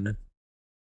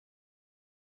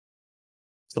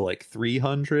 So like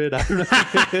 300? I don't know.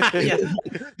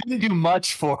 Didn't do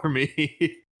much for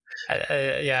me.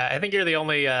 I think you're the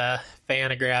only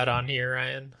fan of Groudon here,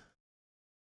 Ryan.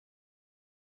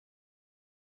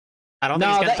 I don't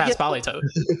think he's getting past Politoed.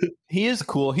 He is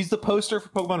cool. He's the poster for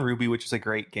Pokemon Ruby, which is a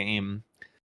great game.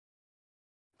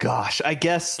 Gosh, I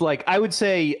guess like I would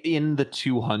say in the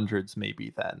 200s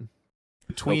maybe then.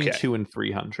 Between 200 and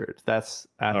 300. That's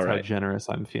how generous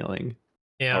I'm feeling.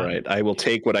 Yeah. All right. I will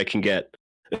take what I can get.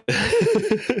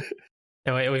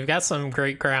 Anyway, we've got some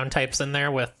great ground types in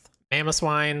there with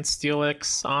Mamoswine,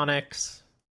 Steelix, Onix.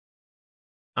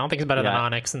 I don't think it's better than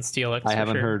Onix and Steelix. I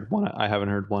haven't heard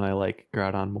one I like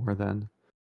Groudon more than.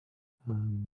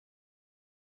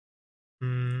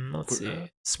 Let's see.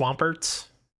 Swampert.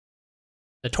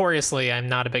 Notoriously, I'm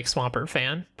not a big Swampert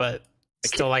fan, but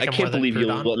still like him more than I can't believe you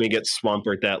Groudon. let me get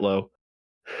Swampert that low.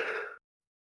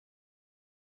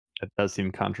 That does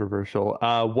seem controversial.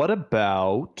 What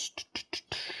about?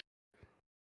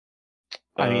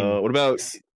 What about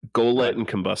Golett and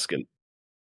Combusken?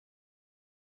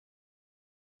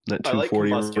 That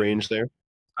 240 range there.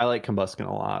 I like Combusken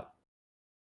a lot.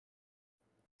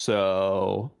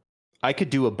 So I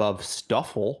could do above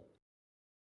Stuffle.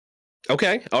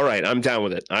 Okay, all right, I'm down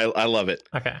with it. I love it.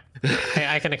 Okay,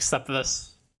 I can accept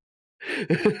this.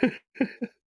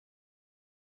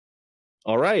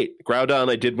 All right, Groudon,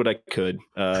 I did what I could.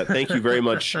 Thank you very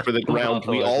much for the ground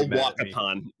we all walk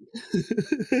upon.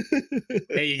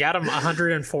 Hey, you got him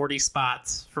 140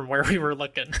 spots from where we were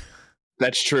looking.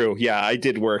 That's true. Yeah, I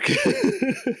did work.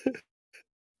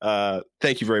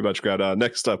 Thank you very much, Groudon.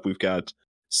 Next up, we've got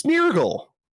Smeargle.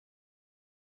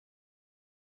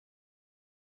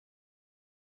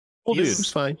 He's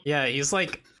fine. Yeah, he's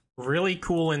like really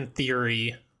cool in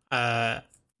theory. I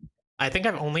think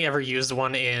I've only ever used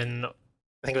one in, I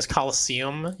think it was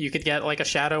Coliseum. You could get like a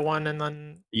shadow one and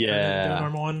then do a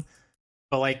normal one.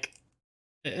 But like,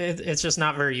 it's just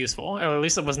not very useful. Or at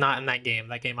least it was not in that game.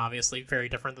 That game obviously very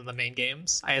different than the main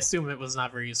games. I assume it was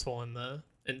not very useful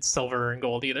in Silver and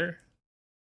Gold either.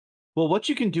 Well, what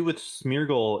you can do with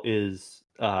Smeargle is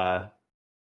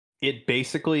it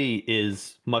basically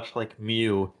is much like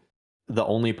Mew, the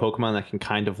only Pokemon that can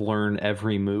kind of learn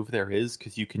every move there is,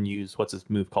 because you can use what's his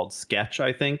move called Sketch,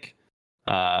 I think.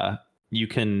 You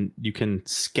can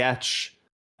sketch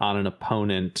on an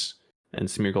opponent and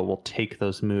Smeargle will take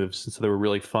those moves. And so there were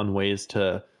really fun ways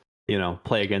to,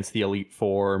 play against the Elite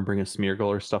Four and bring a Smeargle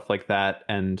or stuff like that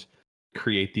and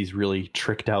create these really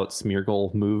tricked out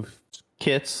Smeargle move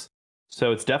kits.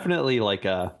 So it's definitely like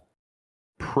a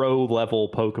pro level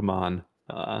Pokemon.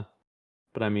 But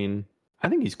I mean, I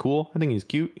think he's cool. I think he's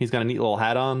cute. He's got a neat little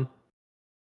hat on.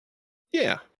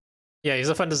 Yeah. Yeah, he's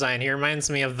a fun design. He reminds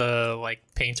me of the like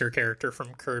painter character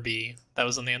from Kirby that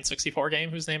was in the N64 game,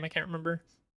 whose name I can't remember.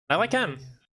 I like him.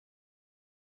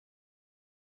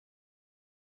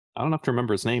 I don't have to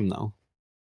remember his name though.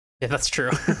 Yeah, that's true.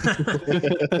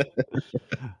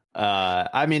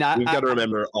 I mean, we've got to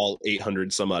remember all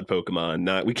 800 some odd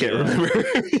Pokemon. We can't remember.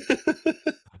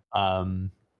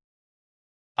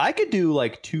 I could do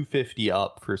like 250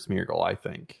 up for Smeargle. I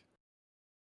think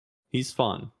he's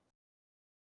fun.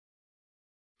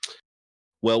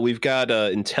 Well, we've got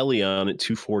Inteleon at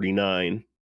 249.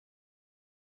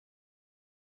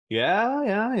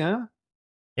 Yeah.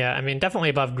 Yeah, I mean, definitely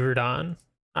above Groudon.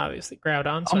 Obviously,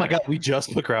 Groudon. Oh my god, we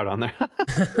just put Groudon there.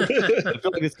 I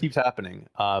feel like this keeps happening.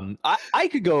 I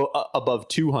could go above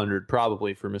 200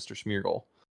 probably for Mr. Smeargle.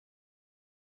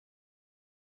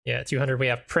 Yeah, 200. We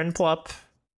have Prinplup,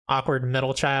 Awkward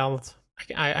Middle Child.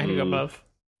 I could go above.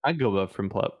 I'd go above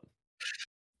Prinplup.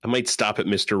 I might stop at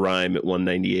Mr. Rhyme at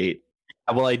 198.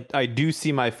 Well, I do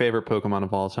see my favorite Pokemon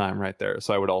of all time right there,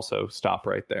 so I would also stop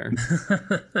right there.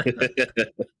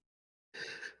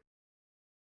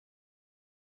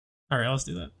 All right, let's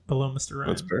do that. Below Mr. Rhyme.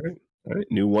 That's perfect. All right,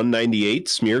 new 198.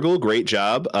 Smeargle, great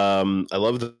job. I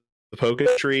love the Poke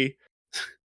Tree.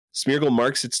 Smeargle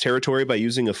marks its territory by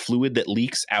using a fluid that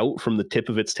leaks out from the tip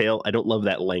of its tail. I don't love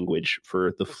that language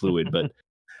for the fluid, but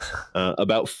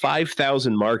about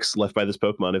 5,000 marks left by this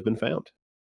Pokemon have been found.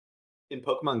 In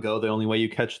Pokemon Go, the only way you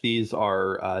catch these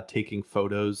are taking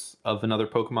photos of another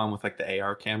Pokemon with like the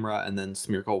AR camera, and then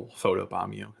Smeargle will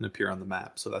photobomb you and appear on the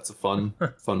map. So that's a fun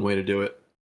way to do it.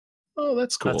 Oh,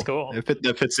 that's cool. That's cool.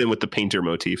 That fits in with the painter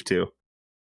motif too.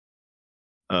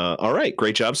 All right,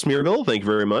 great job, Smeargle. Thank you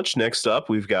very much. Next up,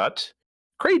 we've got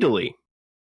Cradily.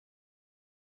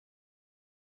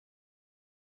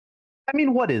 I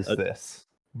mean, what is this?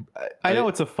 I know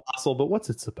it's a fossil, but what's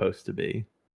it supposed to be?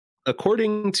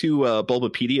 According to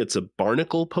Bulbapedia, it's a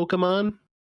barnacle Pokemon.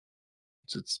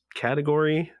 It's its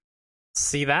category.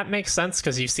 See, that makes sense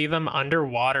because you see them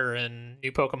underwater in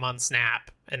New Pokemon Snap.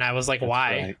 And I was like,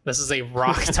 why? Right. This is a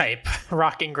rock type,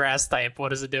 rock and grass type.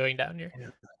 What is it doing down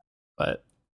here? But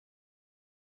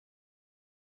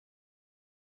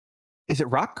is it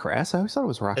rock grass? I always thought it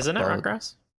was rock. Isn't it rock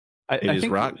grass? I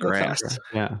think rock grass.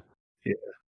 Yeah.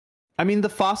 I mean, the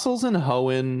fossils in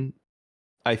Hoenn,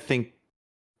 I think,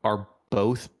 are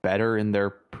both better in their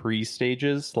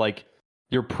pre-stages. Like,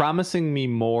 you're promising me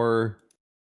more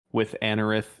with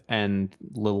Anorith and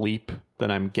Lileep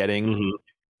than I'm getting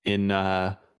in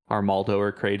Armaldo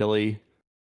or Cradily.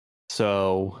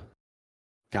 So,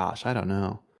 gosh, I don't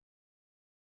know.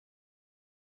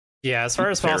 Yeah, as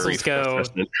far as fossils go,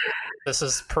 this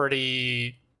is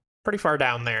pretty far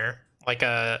down there. Like,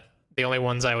 the only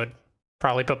ones I would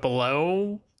probably put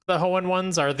below the Hoenn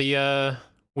ones are the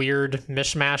weird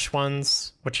mishmash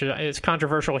ones, which is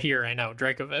controversial here. I know,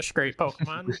 Dracovish, great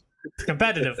Pokemon,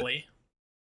 competitively.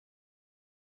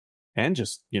 And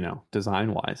just,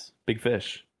 design-wise. Big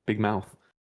fish. Big mouth.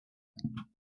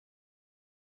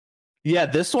 Yeah,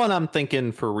 this one I'm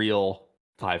thinking for real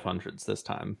 500s this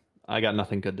time. I got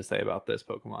nothing good to say about this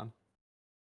Pokemon.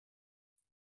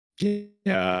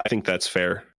 Yeah, I think that's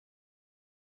fair.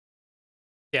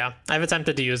 Yeah, I've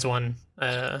attempted to use one.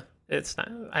 It's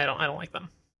not, I don't like them.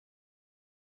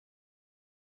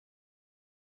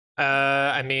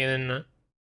 I mean,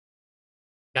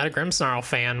 not a Grimmsnarl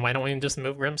fan. Why don't we just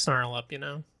move Grimmsnarl up,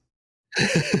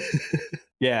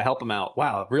 Yeah, help him out.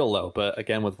 Wow, real low, but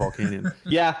again with Volcanion.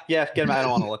 yeah, get him. I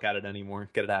don't want to look at it anymore.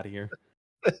 Get it out of here.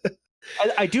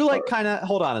 I do like kind of.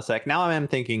 Hold on a sec. Now I am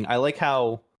thinking. I like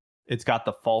how it's got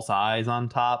the false eyes on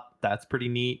top. That's pretty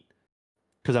neat.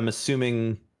 Because I'm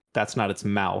assuming that's not its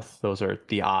mouth; those are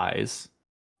the eyes.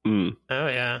 Mm. Oh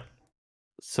yeah.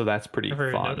 So that's pretty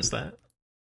Never fun. Noticed that.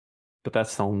 But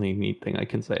that's the only neat thing I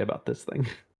can say about this thing.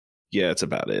 Yeah, it's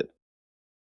about it.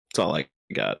 That's all I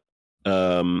got.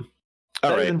 All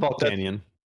right. In Volcanion.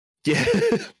 Yeah,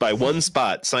 by one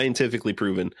spot, scientifically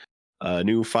proven.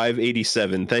 New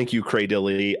 587. Thank you,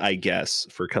 Cradily, I guess,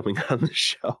 for coming on the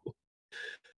show.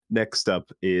 Next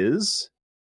up is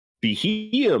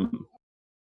Beheeyem.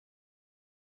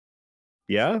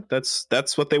 Yeah, that's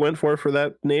what they went for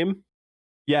that name.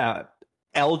 Yeah,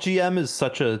 LGM is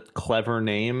such a clever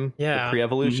name. Yeah,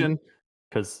 pre-evolution,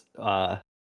 because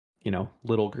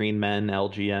little green men,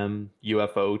 LGM,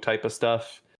 UFO type of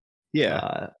stuff.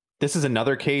 Yeah, this is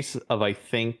another case of, I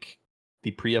think,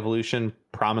 the pre-evolution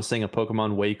promising a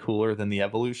Pokemon way cooler than the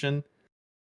evolution.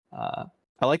 I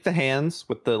like the hands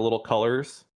with the little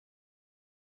colors.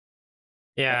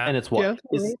 Yeah, and it's what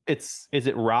is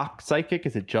it rock psychic?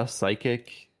 Is it just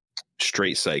psychic?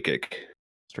 Straight psychic.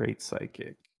 Straight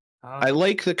psychic. I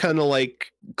like the kind of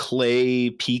like clay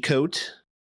pea coat.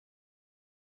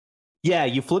 Yeah,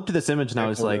 you flipped to this image and I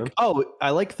was like, oh,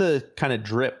 I like the kind of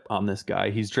drip on this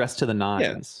guy. He's dressed to the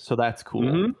nines, so that's cool.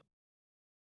 Mm-hmm.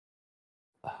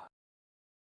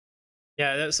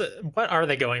 Yeah, what are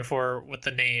they going for with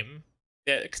the name?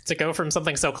 To go from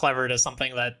something so clever to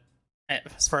something that,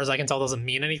 as far as I can tell, doesn't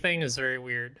mean anything is very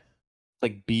weird.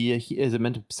 Like is it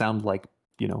meant to sound like,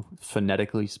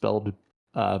 phonetically spelled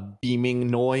beaming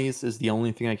noise is the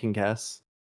only thing I can guess.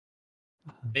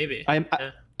 Maybe. I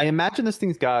imagine this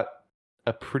thing's got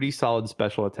a pretty solid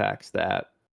special attack stat.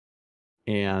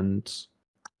 And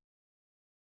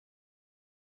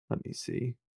let me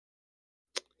see.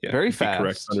 Yeah, very fast.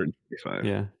 Correct, 155.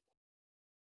 Yeah.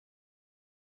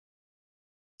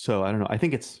 So I don't know. I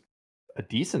think it's a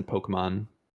decent Pokemon,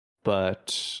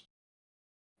 but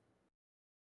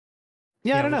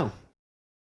yeah, I don't know.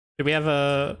 Do we have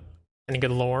any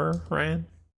good lore, Ryan?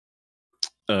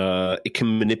 It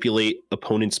can manipulate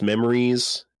opponents'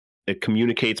 memories. It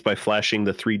communicates by flashing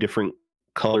the 3 different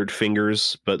colored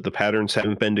fingers, but the patterns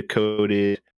haven't been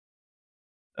decoded.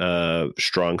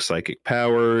 Strong psychic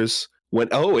powers.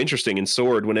 Interesting. In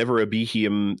Sword, whenever a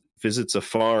Behemoth visits a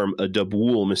farm, a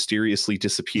Dubwool mysteriously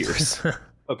disappears.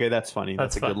 Okay, that's funny.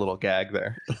 That's a good little gag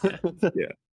there.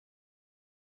 Yeah.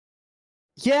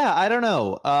 Yeah, I don't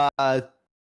know.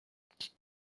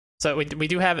 So we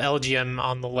do have LGM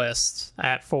on the list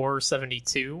at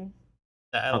 472.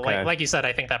 Okay. Like you said,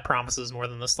 I think that promises more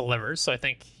than this delivers, so I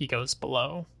think he goes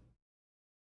below.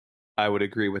 I would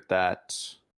agree with that.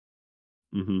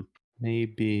 Mm-hmm.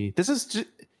 Maybe this is just,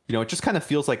 it just kind of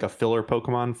feels like a filler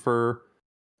Pokemon for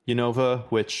Unova,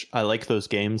 which I like those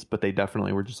games, but they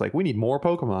definitely were just like, we need more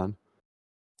Pokemon.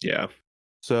 Yeah.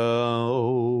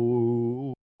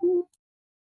 So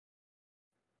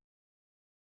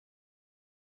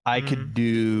I could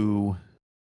do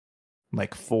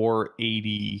like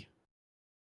 486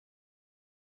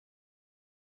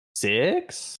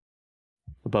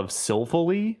 above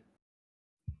Silvally.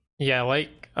 Yeah,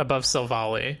 like above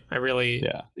Silvally. I really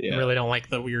don't like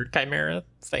the weird Chimera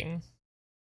thing.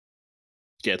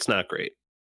 Yeah, it's not great.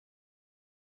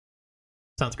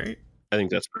 Sounds great. I think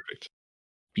that's perfect.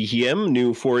 BHM,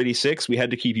 new 486. We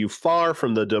had to keep you far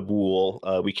from the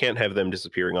Dubwool. We can't have them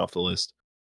disappearing off the list.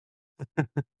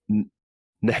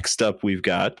 Next up, we've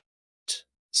got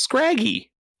Scraggy.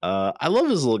 I love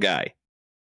this little guy.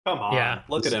 Come on. Yeah.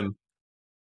 Look at him.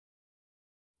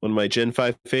 One of my Gen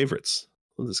 5 favorites.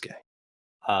 Love this guy.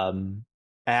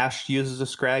 Ash uses a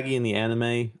Scraggy in the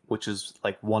anime, which is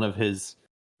like one of his,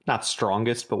 not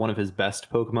strongest, but one of his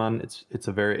best Pokemon. He's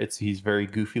a very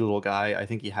goofy little guy. I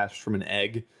think he hatched from an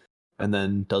egg and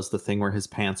then does the thing where his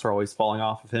pants are always falling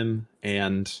off of him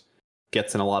and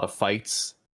gets in a lot of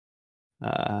fights.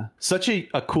 Such a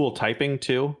cool typing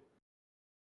too.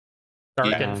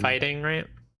 Dark and fighting, right?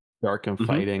 Dark and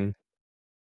fighting.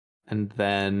 And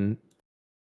then,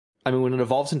 when it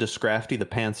evolves into Scrafty, the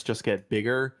pants just get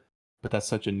bigger, but that's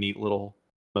such a neat little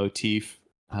motif.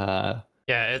 Yeah,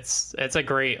 it's a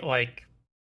great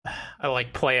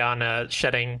play on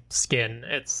shedding skin.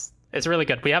 It's really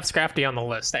good. We have Scrafty on the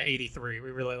list at 83. We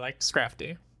really like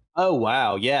Scrafty. Oh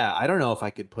wow, yeah. I don't know if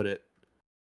I could put it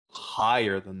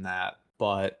higher than that,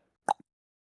 but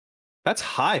that's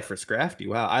high for Scrafty.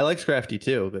 Wow, I like Scrafty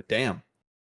too, but damn.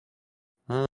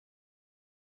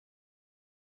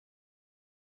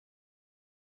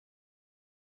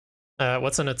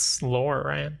 What's in its lore,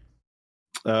 Ryan?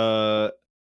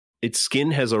 Its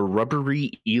skin has a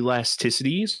rubbery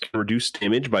elasticity, can reduce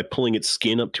damage by pulling its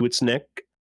skin up to its neck.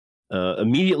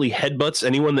 Immediately headbutts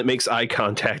anyone that makes eye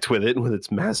contact with it with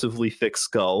its massively thick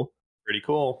skull. Pretty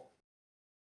cool.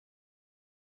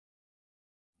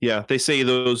 Yeah, they say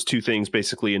those two things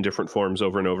basically in different forms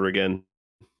over and over again.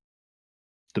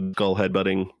 The skull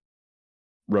headbutting,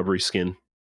 rubbery skin.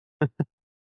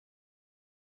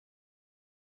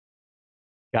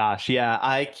 Gosh, yeah,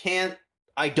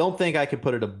 I don't think I could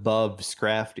put it above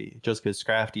Scrafty, just because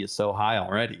Scrafty is so high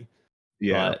already.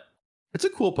 Yeah. But it's a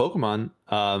cool Pokemon.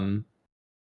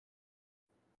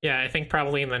 Yeah, I think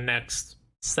probably in the next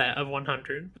set of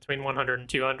 100, between 100 and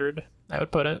 200, I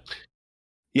would put it.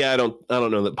 Yeah, I don't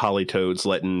know that Politoed's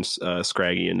letting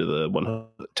Scraggy into the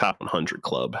top 100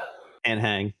 club. And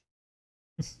hang.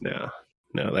 No,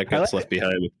 that guy's left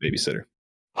behind with the babysitter.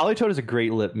 Politoed is a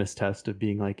great litmus test of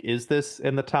being like, is this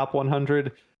in the top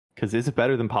 100? Because is it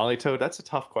better than Politoed? That's a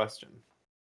tough question.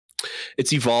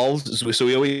 It's evolved, so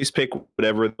we always pick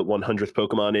whatever the 100th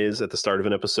Pokemon is at the start of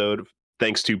an episode.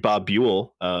 Thanks to Bob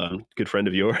Buell, good friend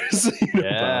of yours.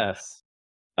 Yes.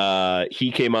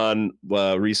 He came on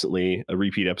recently, a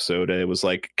repeat episode, and it was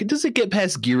like, does it get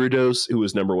past Gyarados, who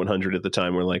was number 100 at the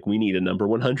time? We're like, we need a number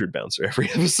 100 bouncer every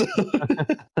episode.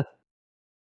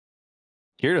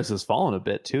 Gyarados has fallen a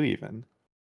bit too, even.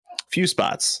 Few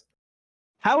spots.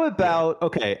 How about,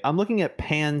 okay, I'm looking at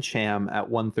Pancham at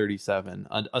 137,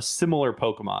 a similar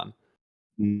Pokemon.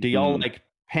 Do y'all like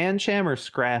Pancham or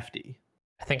Scrafty?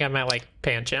 I think I might like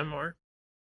Pancham more.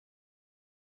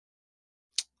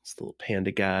 It's the little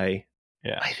panda guy.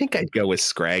 Yeah. I think I'd go with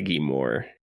Scraggy more.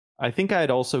 I think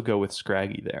I'd also go with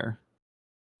Scraggy there.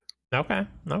 Okay,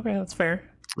 that's fair.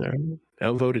 All right.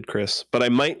 Outvoted Chris. But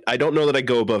I don't know that I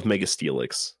go above Mega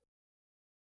Steelix.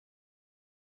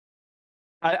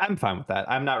 I'm fine with that.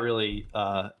 I'm not really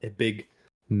a big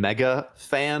Mega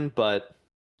fan, but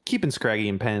keeping Scraggy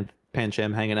and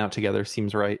Pancham hanging out together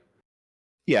seems right.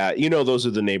 Yeah, those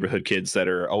are the neighborhood kids that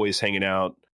are always hanging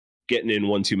out, getting in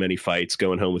one too many fights,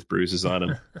 going home with bruises on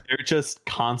them. They're just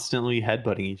constantly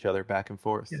headbutting each other back and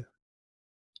forth. Yeah.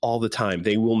 All the time.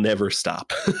 They will never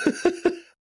stop.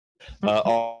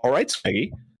 All right,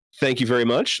 Scraggy. Thank you very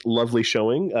much. Lovely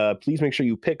showing. Please make sure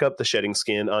you pick up the shedding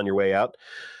skin on your way out.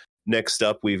 Next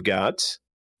up, we've got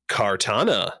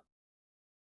Kartana.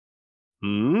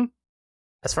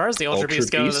 As far as the Ultra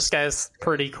Beast go, this guy's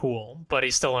pretty cool, but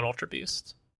he's still an Ultra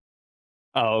Beast.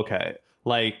 Oh, okay.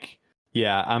 Like,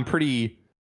 yeah, I'm pretty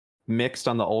mixed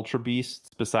on the Ultra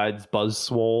Beasts besides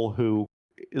Buzzswole, who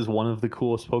is one of the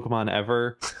coolest Pokemon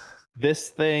ever. This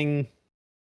thing...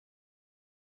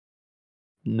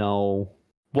 No.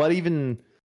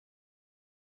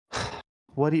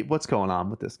 What's going on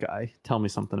with this guy? Tell me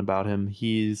something about him.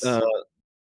 He's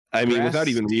without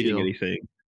even reading anything,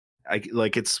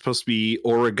 it's supposed to be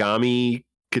Origami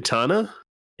Katana.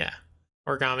 Yeah,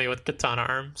 Origami with katana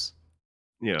arms.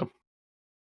 Yeah,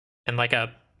 and like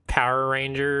a Power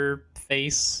Ranger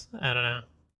face. I don't know.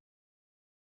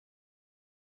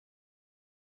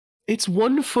 It's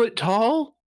 1 foot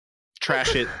tall.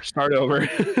 Trash it. Start over.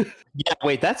 Yeah,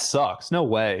 wait, that sucks. No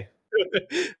way.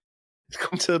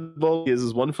 Come to the ball. He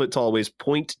is 1 foot tall, weighs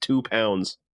 0.2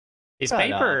 pounds. He's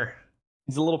paper.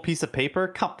 He's a little piece of paper.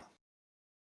 Come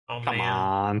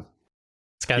on.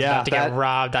 This guy's about to get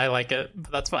robbed. I like it,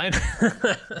 but that's fine.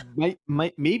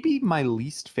 Maybe my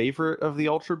least favorite of the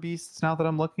Ultra Beasts now that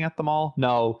I'm looking at them all.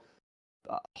 No.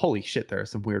 Holy shit, there are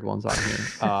some weird ones on here.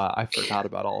 I forgot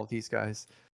about all of these guys.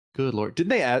 Good lord. Didn't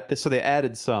they add... So they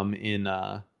added some in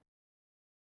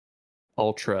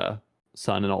Ultra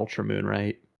Sun and Ultra Moon,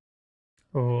 right?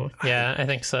 Oh, yeah, I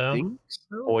think so.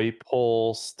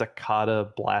 Oipole,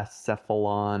 Staccata,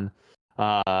 Blacephalon.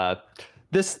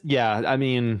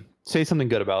 Say something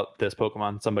good about this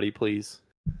Pokemon, somebody, please.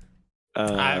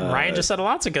 Ryan just said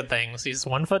lots of good things. He's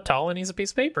 1 foot tall and he's a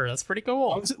piece of paper. That's pretty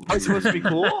cool. It's supposed to be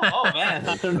cool. Oh man,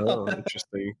 I don't know.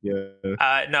 Interesting. Yeah.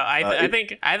 I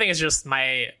think it's just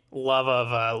my love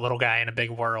of a little guy in a big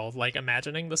world. Like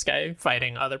imagining this guy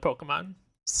fighting other Pokemon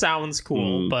sounds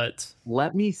cool, but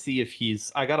let me see if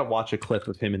he's. I gotta watch a clip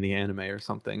of him in the anime or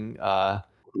something,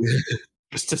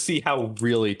 just to see how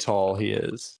really tall he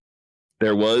is.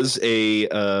 There was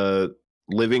a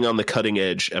Living on the Cutting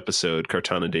Edge episode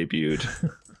Kartana debuted.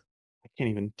 I can't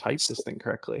even type this thing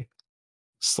correctly.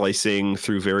 Slicing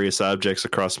through various objects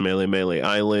across Melee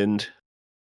Island.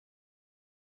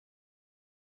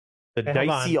 The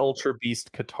Dicey Ultra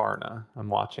Beast Katarna. I'm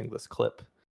watching this clip.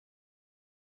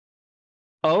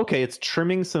 Oh, okay, it's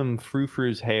trimming some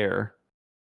Frou-Frou's hair.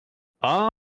 I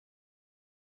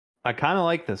kind of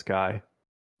like this guy.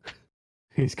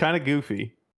 He's kind of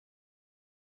goofy.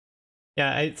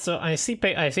 Yeah, I see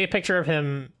a picture of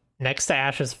him next to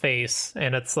Ash's face,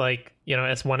 and it's like,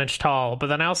 it's 1 inch tall. But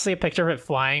then I also see a picture of it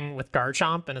flying with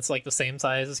Garchomp, and it's like the same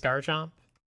size as Garchomp.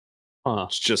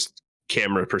 It's just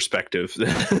camera perspective.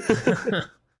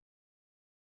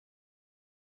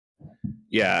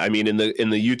 Yeah, I mean, in the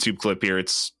YouTube clip here,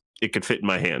 it could fit in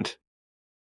my hand,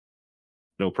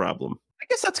 no problem. I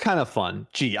guess that's kind of fun.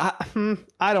 Gee, I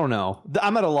don't know.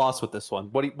 I'm at a loss with this one.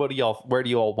 Where do you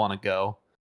all want to go?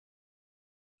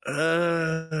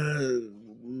 I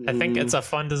think it's a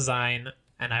fun design,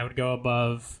 and I would go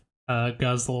above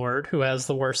Guzzlord, who has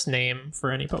the worst name for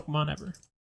any Pokemon ever.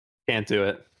 Can't do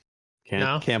it.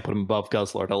 Can't put him above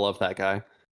Guzzlord. I love that guy.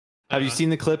 Have you seen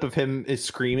the clip of him is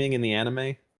screaming in the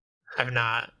anime? I've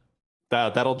not.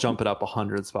 That'll jump it up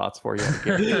 100 spots for you. I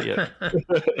guarantee it.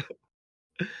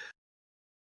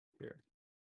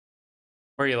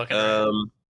 Where are you looking at?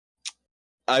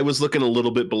 I was looking a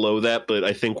little bit below that, but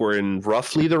I think we're in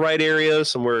roughly the right area,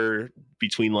 somewhere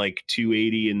between like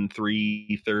 280 and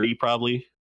 330 probably.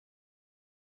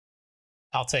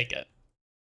 I'll take it.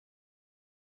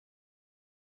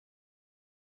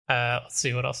 Let's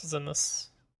see what else is in this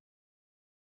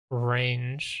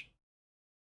range.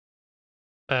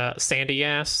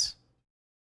 Sandygast.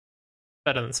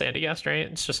 Better than Sandygast,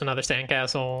 right? It's just another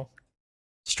sandcastle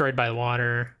destroyed by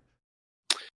water.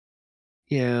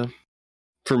 Yeah,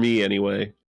 for me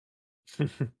anyway.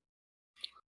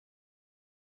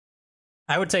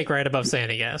 I would take right above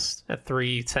Sandygast at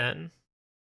 310.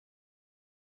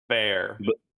 Fair.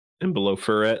 And below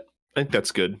Furret. I think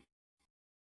that's good.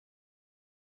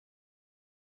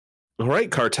 All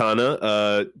right,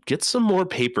 Kartana, get some more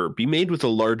paper. Be made with a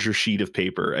larger sheet of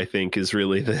paper, I think, is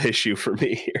really the issue for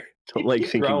me here. Don't like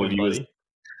thinking of you as a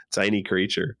tiny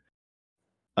creature.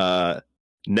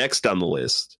 Next on the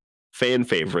list, fan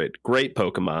favorite, great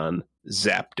Pokemon,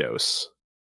 Zapdos.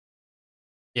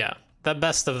 Yeah, the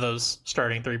best of those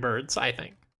starting 3 birds, I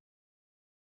think.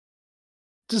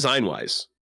 Design-wise.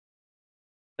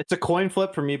 It's a coin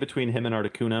flip for me between him and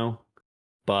Articuno,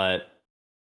 but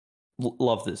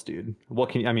love this dude.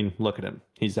 Look at him.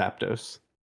 He's Zapdos.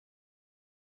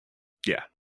 Yeah.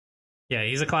 Yeah,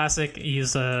 he's a classic.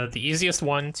 He's the easiest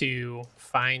one to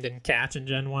find and catch in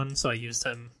Gen 1, so I used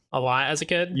him a lot as a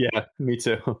kid. Yeah, me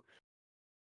too.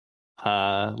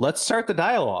 Let's start the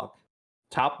dialogue.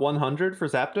 Top 100 for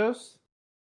Zapdos?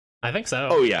 I think so.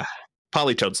 Oh, yeah.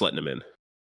 Politoed's letting him in.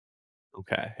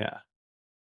 Okay, yeah.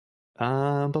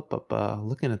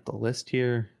 Looking at the list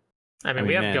here. I mean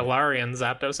we have Galarian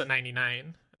Zapdos at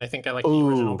 99. I think I like the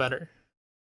original better.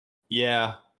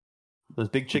 Yeah. Those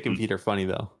big chicken feet are funny,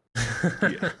 though.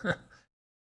 Yeah.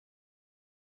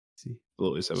 See. We'll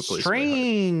always have a place.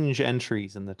 Strange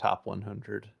entries in the top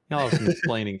 100. Y'all have some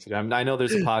explaining to do. I know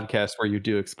there's a podcast where you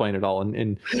do explain it all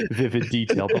in vivid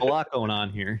detail, but a lot going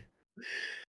on here.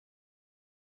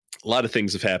 A lot of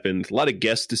things have happened. A lot of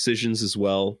guest decisions as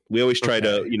well. We always try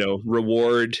to,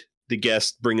 reward the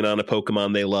guest bringing on a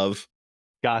Pokemon they love.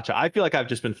 Gotcha. I feel like I've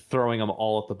just been throwing them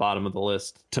all at the bottom of the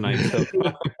list tonight. So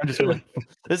I'm just like,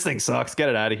 this thing sucks. Get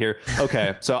it out of here.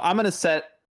 Okay, so I'm going to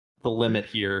set the limit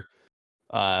here.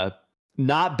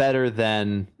 Not better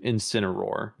than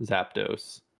Incineroar,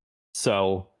 Zapdos.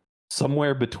 So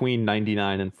somewhere between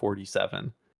 99 and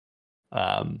 47.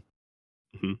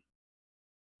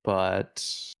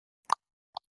 But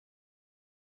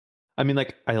I mean,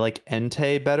 like, I like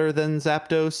Entei better than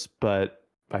Zapdos, but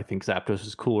I think Zapdos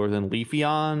is cooler than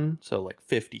Leafeon. So like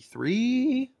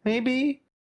 53, maybe?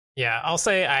 Yeah, I'll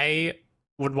say I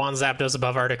would want Zapdos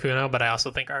above Articuno, but I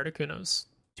also think Articuno's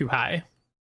too high.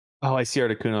 Oh, I see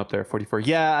Articuno up there, 44.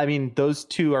 Yeah, I mean, those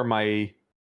two are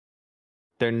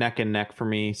they're neck and neck for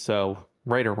me. So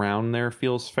right around there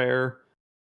feels fair.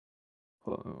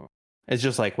 It's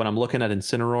just like when I'm looking at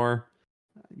Incineroar,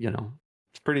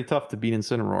 it's pretty tough to beat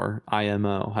Incineroar,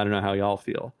 IMO. I don't know how y'all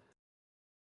feel.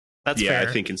 That's fair.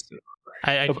 I think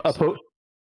Incineroar.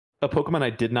 A Pokemon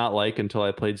I did not like until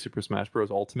I played Super Smash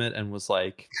Bros. Ultimate and was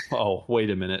like, oh,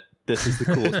 wait a minute. This is the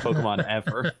coolest Pokemon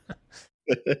ever.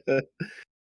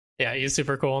 Yeah, he's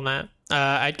super cool in that.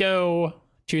 I'd go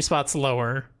 2 spots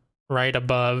lower, right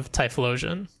above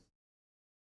Typhlosion.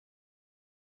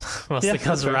 Mostly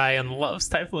because Ryan loves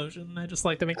Typhlosion. I just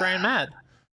like to make Ryan mad.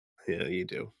 Yeah, you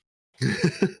do.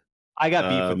 I got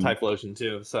beef with Typhlosion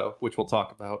too, which we'll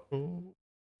talk about.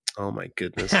 Oh my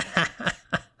goodness.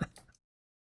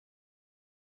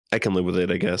 I can live with it,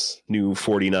 I guess. New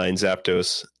 49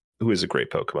 Zapdos, who is a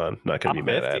great Pokemon. Not going to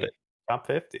be mad at it. Top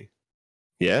 50.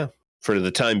 Yeah, for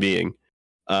the time being.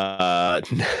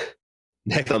 Next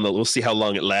on we'll see how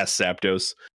long it lasts,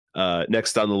 Zapdos.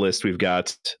 Next on the list, we've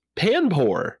got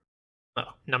Panpour. Oh,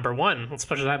 number 1. Let's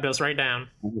push Zapdos right down.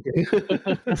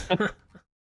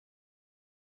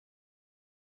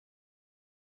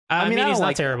 I mean he's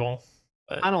not terrible.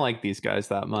 But... I don't like these guys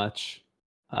that much.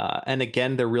 And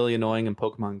again, they're really annoying in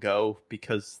Pokemon Go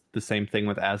because the same thing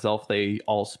with Azelf, they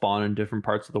all spawn in different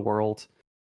parts of the world.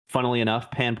 Funnily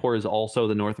enough, Panpour is also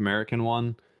the North American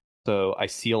one. So I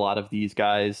see a lot of these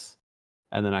guys,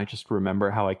 and then I just remember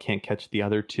how I can't catch the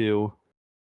other two.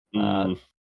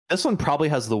 This one probably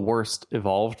has the worst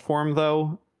evolved form,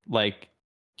 though. Like,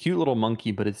 cute little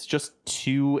monkey, but it's just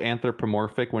too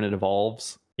anthropomorphic when it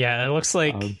evolves. Yeah, it looks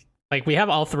like we have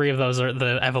all 3 of those,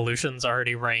 the evolutions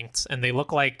already ranked, and they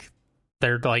look like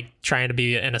they're like trying to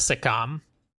be in a sitcom.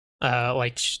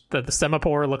 Like the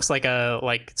Semapour looks like a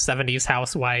 70s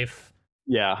housewife.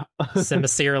 Yeah.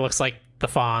 Simisear looks like the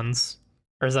Fawns.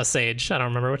 Or is that Sage? I don't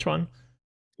remember which one.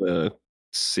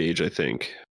 Sage, I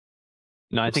think.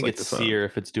 No, I think it's Seer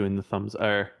if it's doing the thumbs.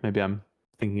 Or maybe I'm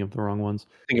thinking of the wrong ones.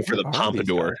 Thinking for the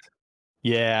Pompadour.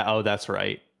 Yeah, oh, that's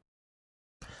right.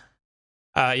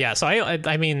 Yeah, so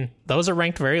I mean, those are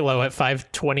ranked very low at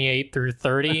 528 through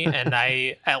 30, and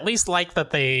I at least like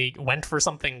that they went for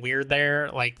something weird there.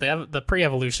 Like the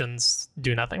pre-evolutions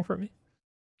do nothing for me.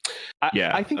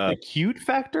 I think the cute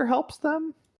factor helps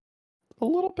them a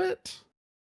little bit.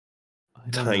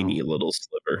 Tiny little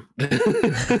sliver.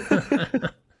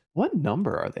 What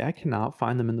number are they? I cannot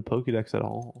find them in the Pokédex at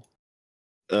all.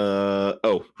 In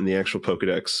the actual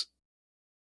Pokédex,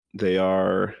 they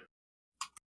are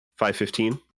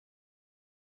 515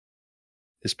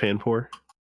 is Panpour.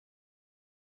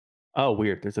 Oh,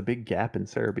 weird. There's a big gap in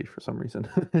Cerebi for some reason.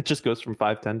 It just goes from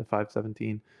 510 to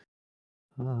 517.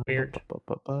 Weird.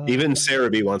 Even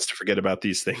Cerebi wants to forget about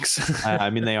these things. I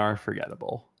mean, they are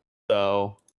forgettable.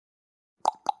 So,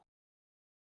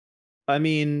 I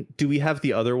mean, do we have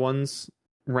the other ones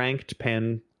ranked?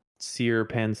 Pansear,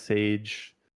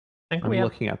 Pansage. I think I'm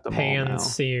looking at them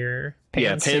Pansear. All now.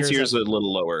 Yeah, Pansear's a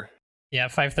little lower. Yeah,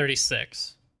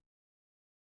 536.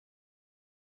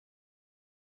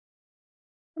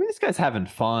 I mean, this guy's having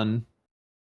fun.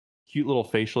 Cute little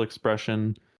facial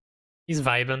expression. He's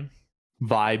vibing.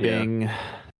 Yeah.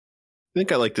 I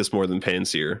think I like this more than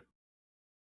Pansear.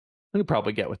 I could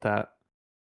probably get with that.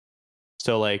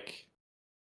 So, like...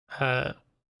 not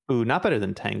better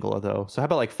than Tangela, though. So how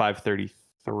about like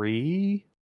 533?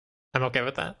 I'm okay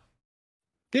with that.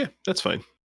 Yeah, that's fine.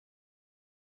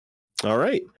 All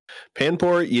right.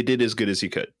 Panpour, you did as good as you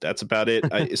could. That's about it.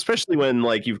 Especially when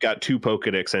like you've got 2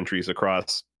 Pokedex entries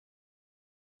across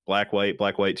Black White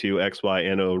 2, XY,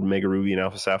 and Omega Ruby and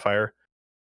Alpha Sapphire.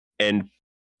 And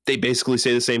they basically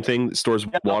say the same thing. It stores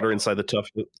water inside the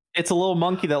tuft. It's a little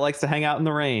monkey that likes to hang out in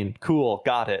the rain. Cool.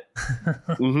 Got it.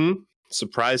 Mm-hmm.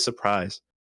 Surprise, surprise.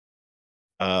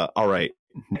 All right.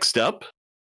 Next up,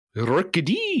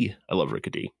 Rookidee. I love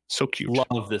Rookidee. So cute.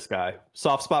 Love this guy.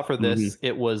 Soft spot for this.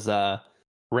 It was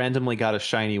randomly got a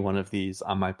shiny one of these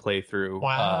on my playthrough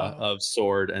of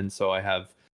Sword, and so I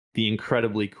have the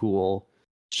incredibly cool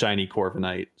shiny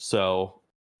Corviknight. So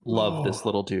love this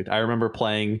little dude. I remember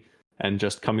playing and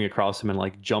just coming across him and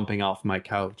like jumping off my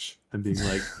couch and being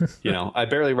like, I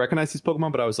barely recognize these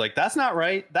Pokemon, but I was like, that's not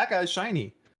right. That guy's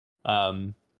shiny.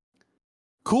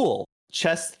 Cool.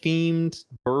 Chest themed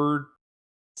bird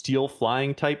steel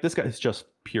flying type. This guy's just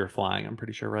pure flying, I'm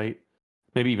pretty sure, right?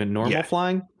 Maybe even normal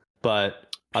flying,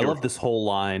 but pure. I love this whole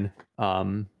line.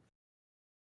 One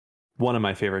of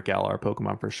my favorite Galar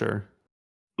Pokemon for sure.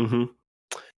 Mm-hmm.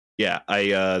 Yeah,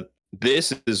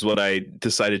 this is what I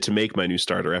decided to make my new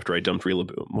starter after I dumped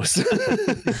Rillaboom.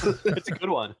 It's a good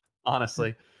one,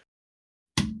 honestly.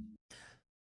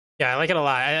 Yeah, I like it a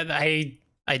lot.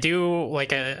 I do like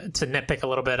to nitpick a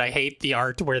little bit. I hate the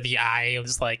art where the eye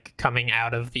is like coming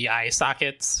out of the eye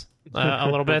sockets a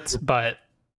little bit, but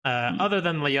other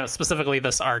than specifically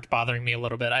this art bothering me a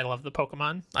little bit, I love the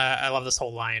Pokemon. I love this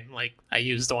whole line. Like I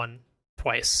used one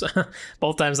twice,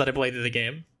 both times that I played the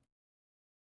game.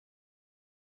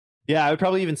 Yeah, I would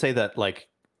probably even say that like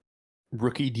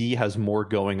Rookidee has more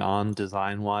going on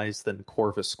design wise than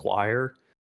Corvisquire,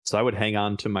 so I would hang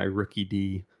on to my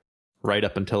Rookidee right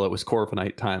up until it was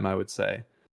Corviknight time, I would say.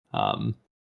 So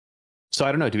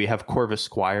I don't know. Do we have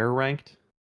Corvisquire ranked?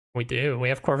 We do. We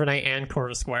have Corviknight and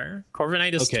Corvisquire.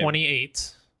 Corviknight is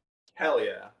 28. Hell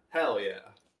yeah.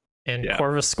 And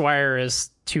Corvisquire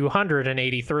is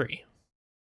 283.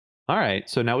 All right.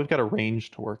 So now we've got a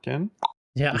range to work in.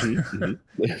 Yeah. Mm-hmm.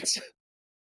 It's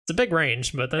a big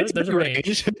range, but there's a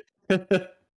range.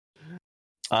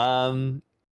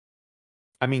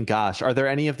 I mean, gosh, are there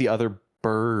any of the other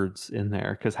birds in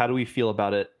there? Because how do we feel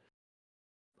about it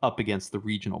up against the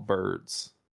regional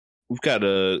birds? We've got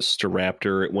a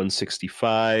Staraptor at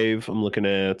 165. I'm looking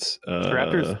at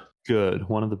Staraptor's good,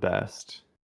 one of the best.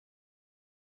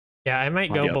 Yeah, I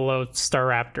might go below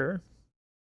Staraptor.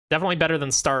 Definitely better than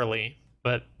Starly,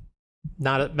 but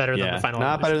not better than the final.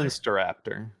 Not better than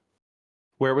Staraptor.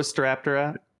 Where was Staraptor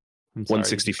at?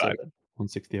 165.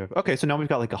 165. Okay, so now we've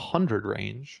got like 100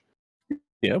 range.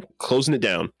 Yeah, closing it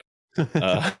down.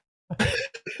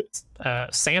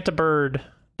 Santa Bird,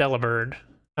 Delibird.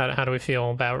 How do we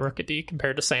feel about Rookidee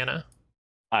compared to Santa?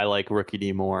 I like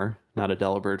Rookidee more. Not a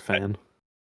Delibird fan.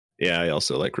 Yeah, I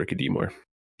also like Rookidee more.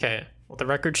 Okay. Well, the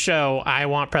records show I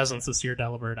want presents this year,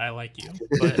 Delibird. I like you,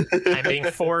 but I'm being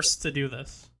forced to do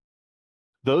this.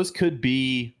 Those could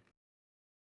be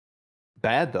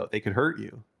bad, though. They could hurt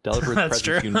you. Delibird's presents,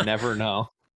 true. You never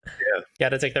know. Yeah. Got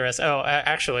to take the risk. Oh,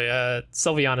 actually,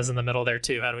 Sylveon is in the middle there,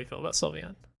 too. How do we feel about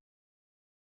Sylveon?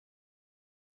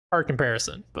 Hard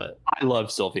comparison, but... I love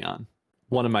Sylveon.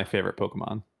 One of my favorite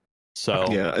Pokemon. So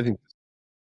yeah, I think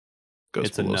goes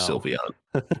it's below a no. Sylveon.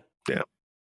 Yeah.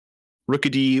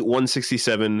 Rookady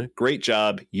 167. Great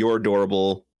job. You're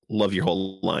adorable. Love your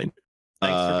whole line.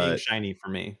 Thanks for being shiny for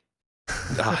me.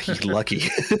 You're lucky.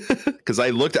 Because I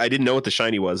didn't know what the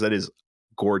shiny was. That is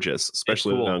gorgeous,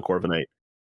 especially cool. On Corviknight.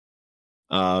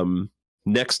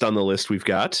 Next on the list, we've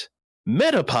got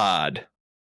Metapod.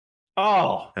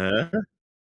 Oh.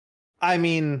 I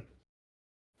mean,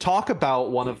 talk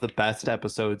about one of the best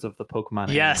episodes of the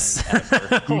Pokemon. Yes.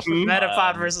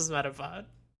 Metapod versus Metapod.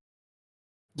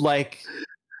 Like,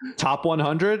 top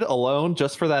 100 alone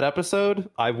just for that episode?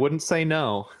 I wouldn't say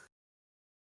no.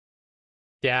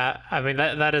 Yeah, I mean,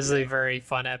 that is a very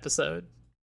fun episode.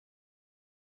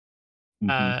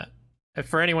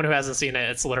 For anyone who hasn't seen it,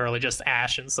 it's literally just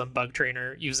Ash and some bug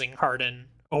trainer using Harden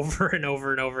over and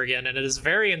over and over again, and it is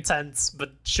very intense,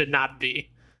 but should not be.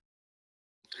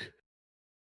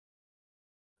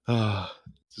 That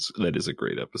is a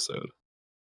great episode.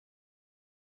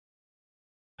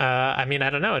 I mean, I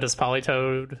don't know. Does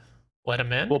Politoed let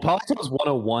him in? Well, Politoed's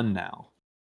 101 now.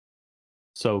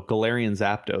 So Galarian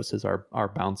Zapdos is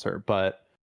our bouncer, but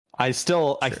I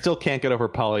still can't get over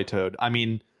Politoed. I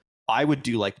mean, I would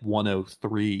do like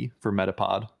 103 for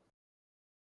Metapod.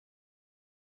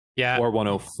 Yeah. Or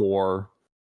 104.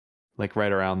 Like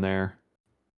right around there.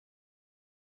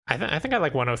 I think I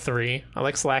like 103. I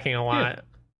like slacking a lot. Yeah.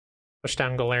 Push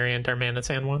down Galarian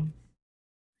Darmanitan one.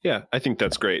 Yeah, I think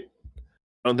that's great.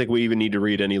 I don't think we even need to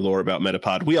read any lore about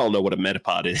Metapod. We all know what a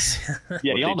Metapod is.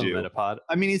 Yeah, y'all know Metapod.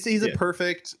 I mean, he's a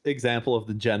perfect example of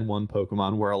the Gen 1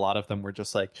 Pokemon where a lot of them were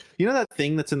just like, you know that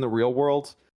thing that's in the real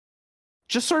world?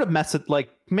 Just sort of mess it, like,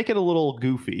 make it a little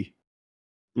goofy.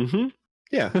 Mm-hmm.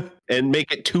 Yeah, and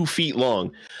make it 2 feet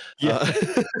long. Yeah.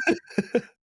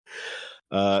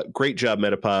 Great job,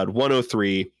 Metapod.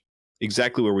 103,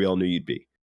 exactly where we all knew you'd be.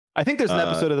 I think there's an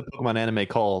episode of the Pokemon anime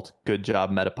called Good Job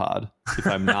Metapod, if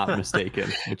I'm not mistaken,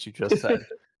 which you just said.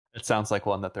 It sounds like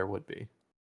one that there would be.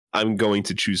 I'm going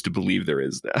to choose to believe there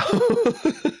is now.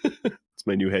 It's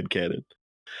my new headcanon.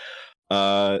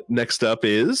 Next up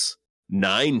is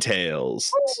Ninetales.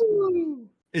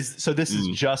 This is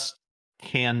just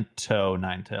Kanto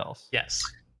Ninetales? Yes.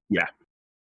 Yeah.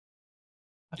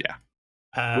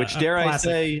 Which, dare I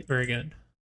say, very good.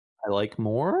 I like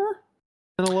more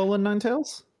than Alolan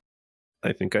Ninetales?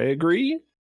 I think I agree.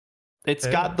 It's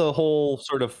got the whole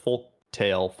sort of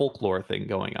folklore thing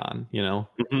going on, you know?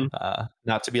 Mm-hmm.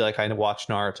 Not to be like, I watched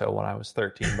Naruto when I was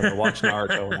 13, but I watched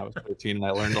Naruto when I was 13, and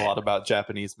I learned a lot about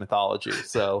Japanese mythology.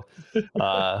 So,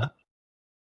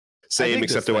 same,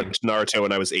 except I watched Naruto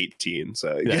when I was 18.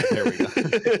 So yeah, there we go.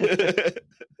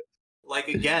 Like,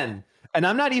 again, and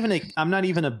I'm not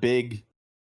even a big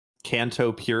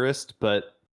Kanto purist,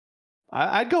 but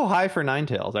I'd go high for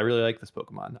Ninetales. I really like this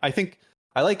Pokemon. I think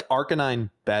I like Arcanine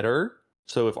better.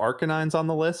 So if Arcanine's on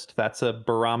the list, that's a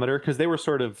barometer, because they were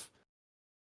sort of,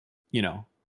 you know,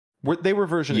 they were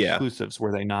version exclusives,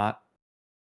 were they not?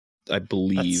 I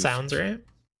believe. That sounds right.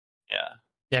 Yeah.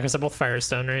 Yeah, because they're both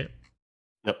Firestone, right?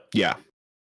 Yep. Yeah.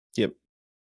 Yep.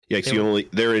 Yeah, because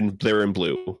they're in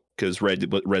blue because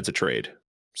red's a trade.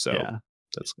 So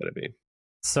that's gotta be.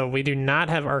 So we do not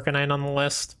have Arcanine on the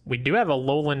list. We do have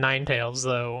Alolan Ninetales,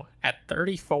 though, at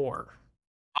 34.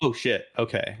 Oh, shit.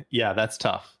 Okay. Yeah, that's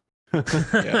tough.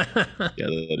 Yeah,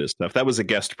 that is tough. That was a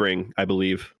guest bring, I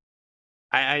believe.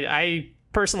 I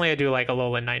personally, I do like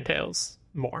Alolan Ninetales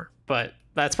more, but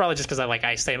that's probably just because I like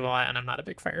Ice Type a lot, and I'm not a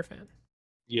big Fire fan.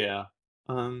 Yeah.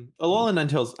 Alolan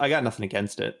Ninetales, I got nothing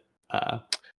against it.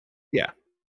 Yeah.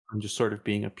 I'm just sort of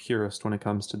being a purist when it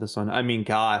comes to this one. I mean,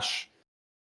 gosh.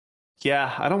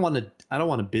 Yeah, I don't want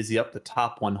to busy up the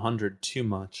top 100 too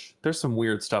much. There's some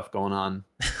weird stuff going on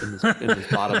in this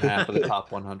bottom half of the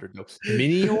top 100.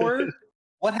 Minior?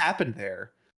 What happened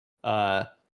there? I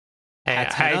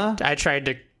tried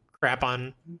to crap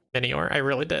on Minior. I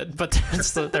really did, but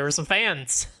there were some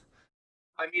fans.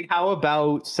 I mean, how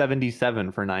about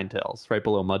 77 for Ninetales, right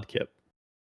below Mudkip?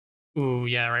 Ooh,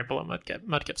 yeah, right below Mudkip.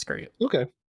 Mudkip's great. Okay,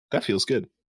 that feels good.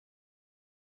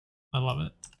 I love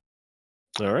it.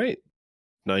 All right.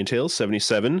 Ninetales,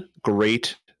 77.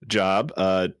 Great job.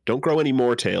 Don't grow any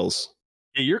more tails.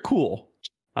 Yeah, you're cool.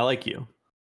 I like you.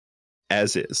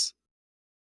 As is.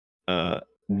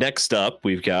 Next up,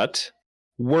 we've got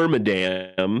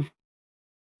Wormadam.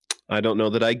 I don't know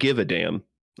that I give a damn,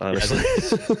 honestly.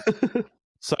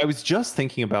 So I was just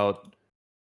thinking about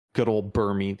good old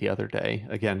Burmy the other day,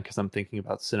 again, because I'm thinking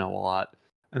about Sinnoh a lot.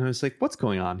 And I was like, what's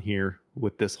going on here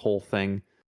with this whole thing?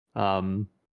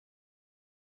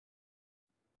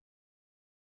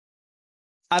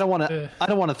 I don't want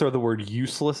to throw the word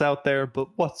useless out there, but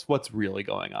what's really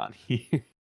going on here?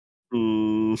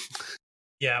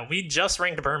 Yeah, we just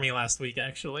ranked Burmy last week,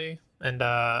 actually, and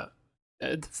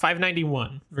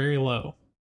 591, very low.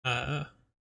 I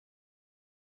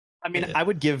mean,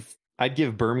 I'd give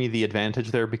Burmy the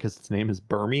advantage there because its name is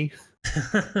Burmy.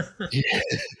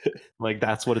 Like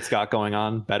that's what it's got going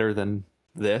on better than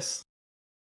this.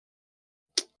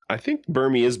 I think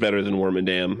Burmy is better than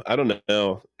Wormadam. I don't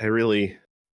know. I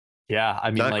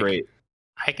mean, not great.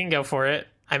 I can go for it.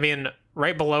 I mean,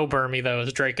 right below Burmy though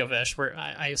is Dracovish.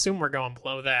 I assume we're going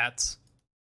below that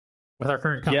with our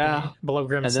current company. Below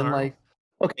Grimmsnarl. And then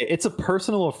okay, it's a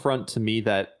personal affront to me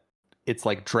that it's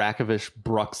like Dracovish,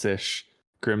 Bruxish,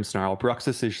 Grimmsnarl.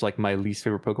 Bruxis is like my least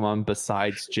favorite Pokemon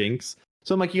besides Jinx.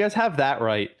 So I'm like, you guys have that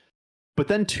right. But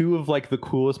then two of like the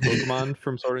coolest Pokemon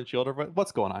from Sword and Shield are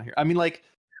what's going on here? I mean, like,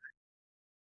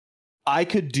 I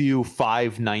could do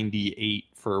 598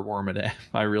 for Wormadam.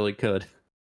 I really could.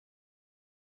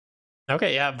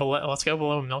 Okay, yeah, let's go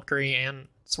below Milcery and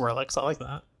Swirlix. I like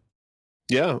that.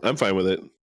 Yeah, I'm fine with it.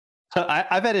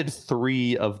 I've added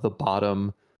 3 of the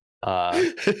bottom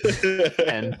 10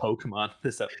 Pokemon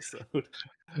this episode.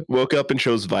 Woke up and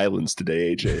chose violence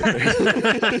today, AJ.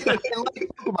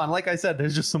 Pokemon, like I said,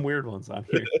 there's just some weird ones on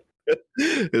here.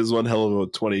 This is one hell of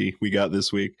a 20 we got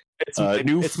this week. It's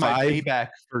my payback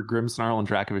for Grimmsnarl and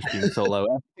Dracovish being so low.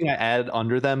 Everything I add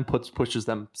under them pushes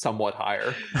them somewhat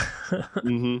higher.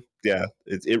 Mm-hmm. Yeah,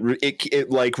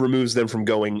 it like removes them from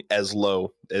going as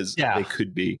low as they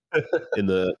could be in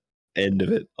the end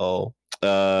of it all.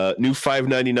 New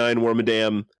 599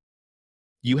 Wormadam.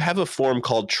 You have a form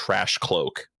called Trash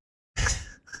Cloak.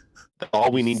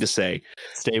 All we need to say.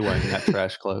 Stay wearing that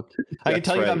Trash Cloak. I can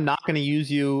tell you I'm not going to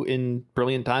use you in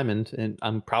Brilliant Diamond, and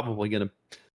I'm probably going to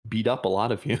beat up a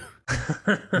lot of you.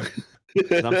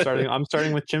 I'm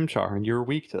starting with Chimchar, and you're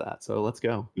weak to that, so let's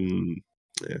go.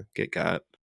 Yeah, get got.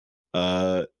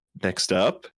 Next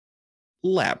up,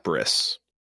 Lapras.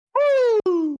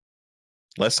 Woo!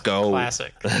 Let's go.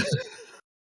 Classic.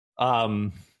 I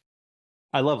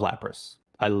love Lapras.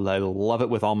 I love it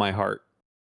with all my heart.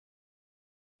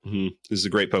 Mm-hmm. This is a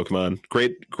great Pokemon.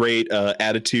 Great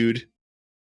attitude.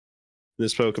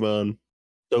 This Pokemon.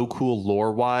 So cool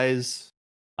lore wise.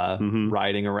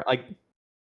 Riding around. Like,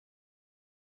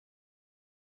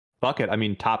 fuck it. I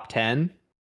mean, top 10.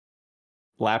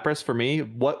 Lapras for me.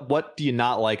 What do you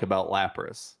not like about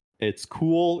Lapras? It's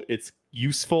cool. It's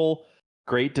useful.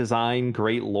 Great design.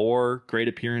 Great lore. Great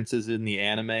appearances in the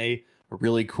anime. A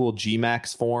really cool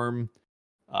Gmax form.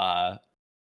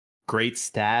 Great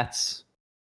stats.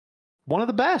 One of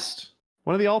the best.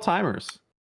 One of the all-timers.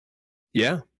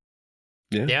 Yeah.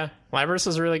 Lapras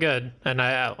is really good, and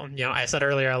I said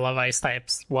earlier I love ice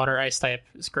types. Water ice type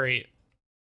is great.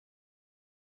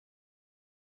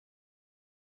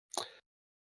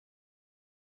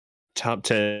 Top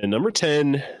 10. Number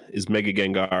 10 is Mega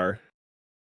Gengar.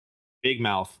 Big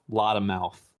mouth, lot of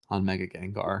mouth on Mega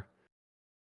Gengar.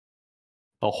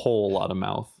 A whole lot of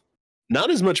mouth.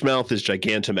 Not as much mouth as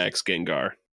Gigantamax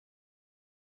Gengar.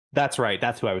 That's right.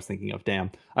 That's who I was thinking of.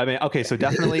 Damn. I mean, okay, so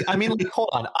definitely. I mean, like, hold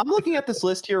on. I'm looking at this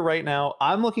list here right now.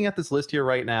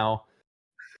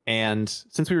 And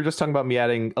since we were just talking about me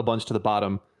adding a bunch to the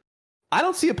bottom, I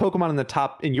don't see a Pokemon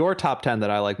in your top 10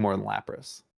 that I like more than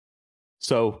Lapras.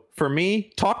 So for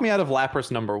me, talk me out of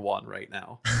Lapras number 1 right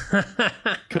now,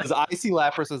 because I see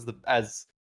Lapras as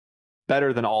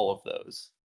better than all of those.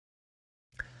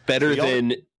 Better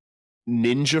than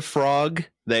Ninja Frog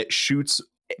that shoots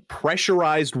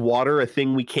pressurized water, a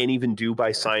thing we can't even do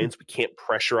by science. We can't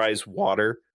pressurize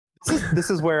water. This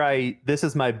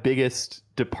is my biggest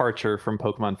departure from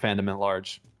Pokemon fandom at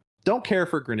large. Don't care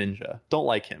for Greninja. Don't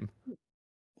like him.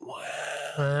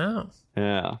 Wow.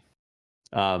 Yeah.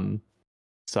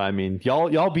 So I mean,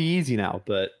 y'all be easy now,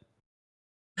 but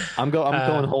I'm going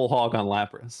whole hog on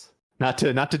Lapras. Not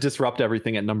to disrupt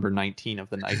everything at number 19 of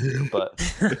the night here, but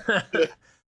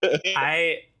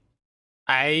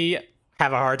I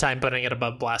have a hard time putting it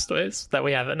above Blastoise that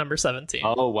we have at number 17.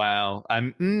 Oh wow.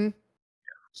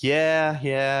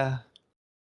 Yeah.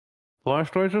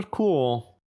 Blastoise is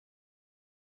cool.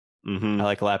 Mm-hmm. I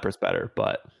like Lapras better,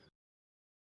 but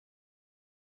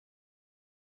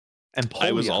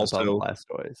I was also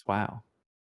Blastoise. Wow.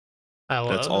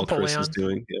 That's all Chris is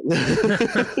doing.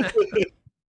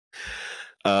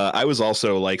 I was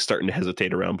also like starting to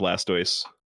hesitate around Blastoise.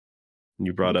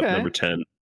 You brought up number 10.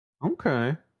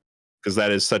 Okay. Because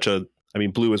that is such a... I mean,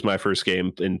 Blue was my first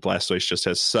game, and Blastoise just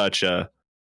has such a...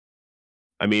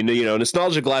 I mean,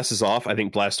 Nostalgia Glasses off. I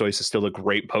think Blastoise is still a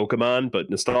great Pokemon, but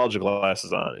Nostalgia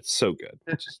Glasses on. It's so good.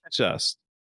 Just...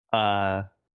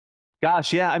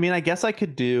 Gosh, yeah. I mean, I guess I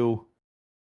could do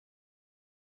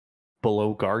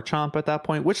below Garchomp at that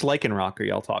point. Which Lycanroc are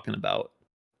y'all talking about?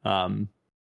 All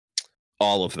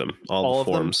of them. All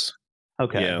the forms.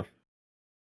 Okay.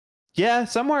 Yeah,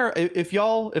 somewhere if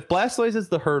Blastoise is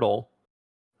the hurdle,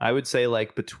 I would say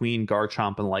like between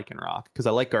Garchomp and Lycanroc, because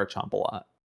I like Garchomp a lot.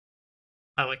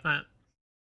 I like that.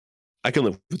 I can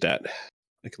live with that.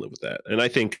 And I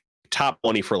think top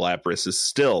 20 for Lapras is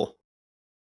still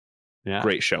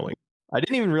great showing. I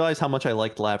didn't even realize how much I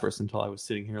liked Lapras until I was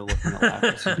sitting here looking at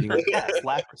Lapras and being like, yes,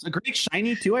 Lapras. A great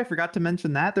shiny too. I forgot to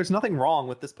mention that. There's nothing wrong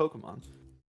with this Pokemon.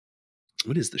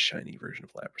 What is the shiny version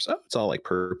of Lapras? Oh, it's all like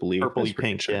purpley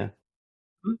pink, yeah.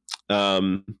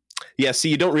 Yeah, see,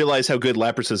 you don't realize how good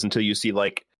Lapras is until you see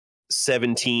like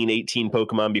 17, 18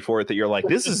 Pokemon before it that you're like,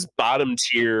 this is bottom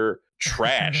tier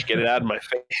trash. Get it out of my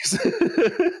face.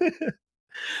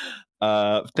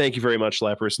 Thank you very much,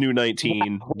 Lapras. New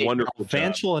 19. Wonderful.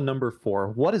 Vantula number 4.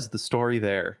 What is the story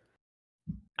there?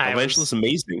 Vantula's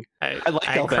amazing. I like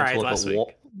Vantula,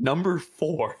 but number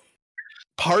 4.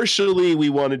 Partially, we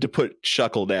wanted to put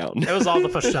Shuckle down. It was all to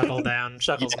put Shuckle down.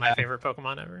 Shuckle's my favorite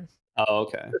Pokemon ever. Oh,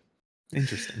 okay.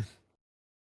 Interesting.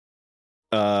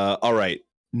 All right.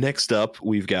 Next up,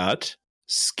 we've got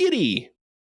Skitty.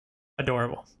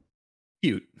 Adorable.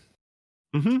 Cute.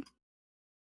 Mm-hmm.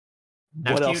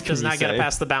 Now, what cute does not get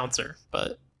past the bouncer,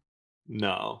 but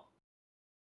no.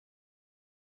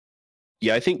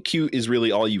 Yeah, I think cute is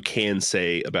really all you can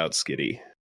say about Skitty.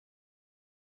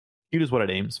 Cute is what it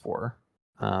aims for.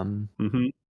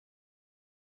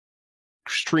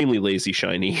 Extremely lazy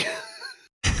shiny.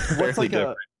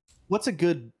 What's a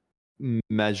good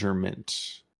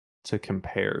measurement to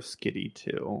compare Skitty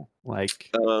to?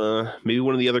 Like maybe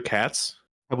one of the other cats?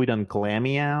 Have we done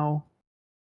Glameow?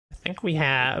 I think we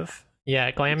have.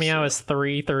 Yeah, Glameow is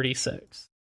 336.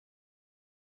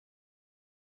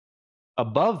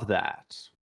 Above that.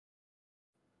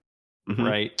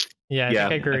 Right? Yeah, I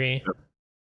think I agree.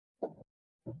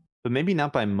 But maybe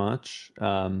not by much.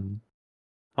 I'm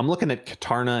looking at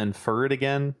Katarna and Furret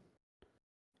again.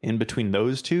 In between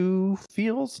those two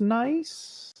feels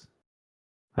nice.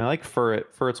 I like Furret.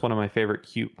 Furret's one of my favorite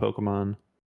cute Pokemon.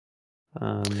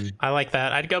 I like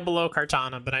that. I'd go below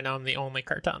Kartana, but I know I'm the only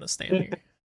Kartana stan here.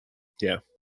 Yeah.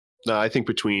 No, I think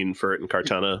between Furret and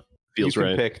Kartana feels right.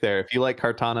 You can pick there. If you like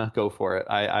Kartana, go for it.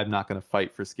 I'm not going to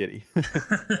fight for Skitty.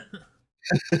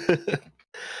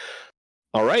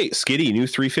 All right, Skitty, new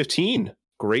 315.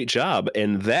 Great job.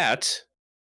 And that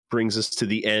brings us to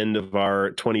the end of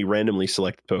our 20 randomly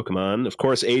selected Pokemon. Of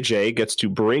course, AJ gets to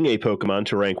bring a Pokemon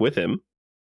to rank with him.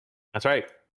 That's right.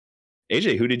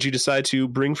 AJ, who did you decide to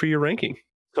bring for your ranking?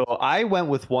 So I went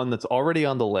with one that's already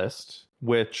on the list,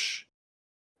 which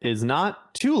is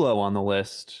not too low on the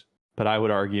list, but I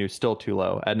would argue still too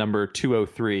low at number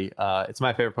 203. It's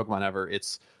my favorite Pokemon ever.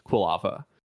 It's Quilava.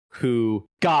 You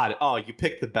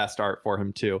picked the best art for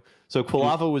him too. So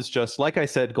Quilava was just, like I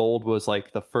said, Gold was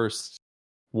like the first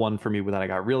one for me that I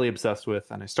got really obsessed with.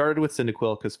 And I started with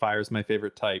Cyndaquil because fire is my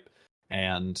favorite type.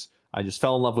 And I just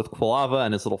fell in love with Quilava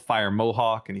and his little fire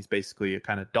mohawk. And he's basically a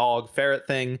kind of dog ferret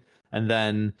thing. And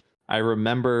then I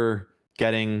remember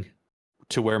getting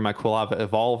to where my Quilava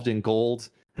evolved in Gold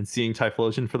and seeing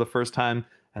Typhlosion for the first time.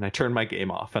 And I turned my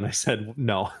game off and I said,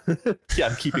 no, yeah,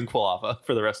 I'm keeping Quilava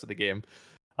for the rest of the game.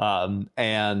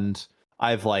 And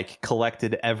I've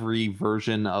collected every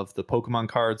version of the Pokemon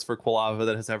cards for Quilava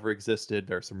that has ever existed.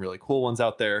 There are some really cool ones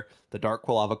out there. The Dark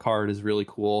Quilava card is really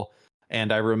cool.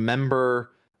 And I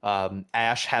remember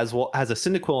Ash has a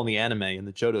Cyndaquil in the anime in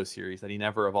the Johto series that he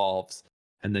never evolves.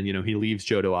 And then, he leaves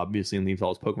Johto, obviously, and leaves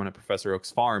all his Pokemon at Professor Oak's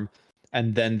farm.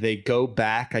 And then they go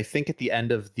back, I think, at the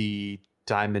end of the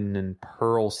Diamond and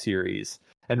Pearl series.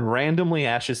 And randomly,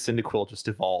 Ash's Cyndaquil just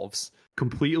evolves.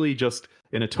 Completely just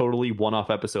in a totally one-off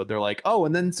episode. They're like, oh,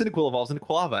 and then Cyndaquil evolves into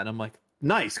Quilava. And I'm like,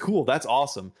 nice, cool, that's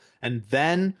awesome. And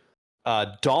then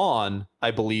Dawn,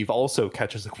 I believe, also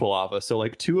catches a Quilava. So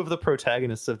two of the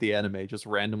protagonists of the anime just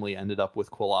randomly ended up with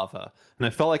Quilava. And I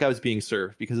felt like I was being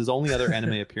served because his only other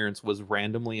anime appearance was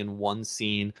randomly in one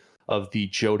scene of the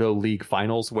Johto League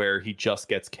finals where he just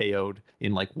gets KO'd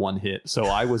in one hit. So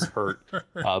I was hurt,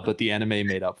 but the anime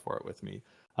made up for it with me.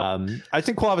 I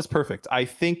think Quilava is perfect. I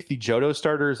think the Johto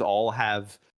starters all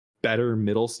have better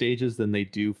middle stages than they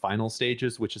do final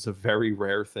stages, which is a very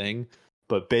rare thing.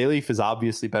 But Bayleaf is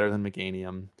obviously better than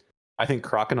Meganium. I think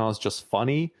Croconaw is just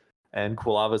funny, and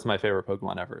Quilava is my favorite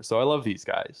Pokemon ever. So I love these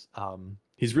guys.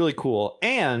 He's really cool.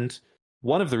 And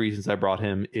one of the reasons I brought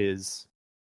him is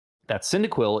that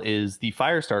Cyndaquil is the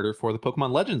fire starter for the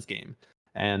Pokemon Legends game.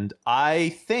 And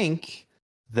I think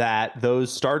that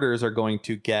those starters are going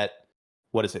to get,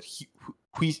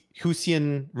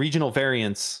 Husian regional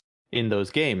variants in those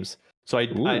games. So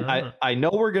I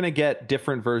know we're going to get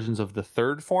different versions of the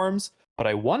third forms, but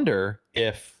I wonder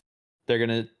if they're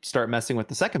going to start messing with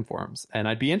the second forms. And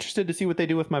I'd be interested to see what they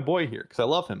do with my boy here, because I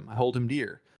love him. I hold him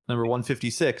dear. Number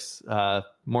 156,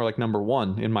 more like number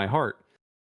 1 in my heart.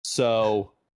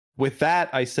 So with that,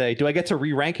 I say, do I get to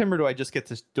re-rank him, or do I just get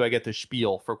the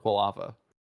spiel for Quilava?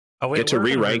 Oh, wait, get to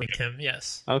re-rank him.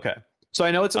 Yes. Okay. So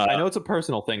I know it's a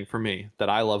personal thing for me that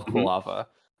I love Quilava.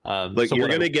 Like, so you're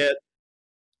going to get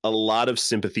a lot of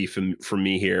sympathy from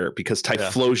me here, because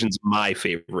Typhlosion's my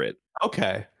favorite.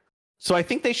 Okay. So I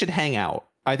think they should hang out.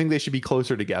 I think they should be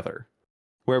closer together.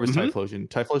 Where was Typhlosion?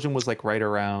 Typhlosion was like right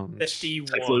around 51.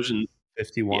 Typhlosion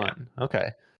 51. Yeah.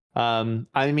 Okay.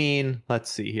 I mean,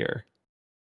 let's see here.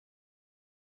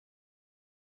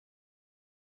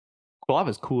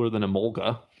 Quilava's cooler than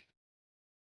Emolga.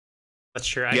 That's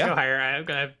true. I go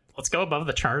higher. Let's go above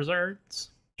the Charizards.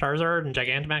 Charizard and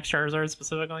Gigantamax Charizard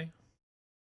specifically.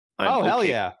 Hell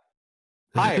yeah.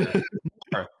 Higher.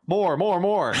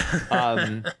 More.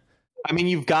 I mean,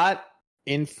 you've got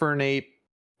Infernape,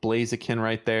 Blaziken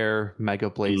right there,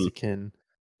 Mega Blaziken.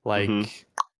 I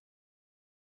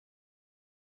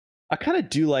kind of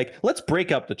do let's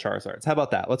break up the Charizards. How about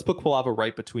that? Let's put Quilava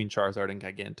right between Charizard and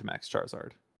Gigantamax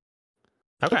Charizard.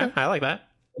 Okay, I like that.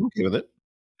 I'm okay with it.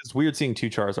 It's weird seeing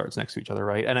 2 Charizards next to each other,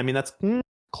 right? And I mean, that's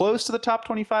close to the top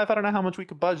 25. I don't know how much we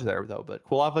could budge there, though. But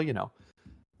Quilava,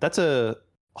 that's a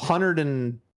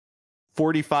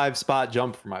 145 spot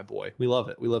jump for my boy. We love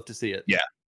it. We love to see it. Yeah.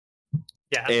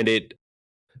 Yeah. And it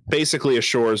basically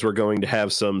assures we're going to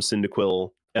have some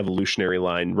Cyndaquil evolutionary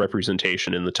line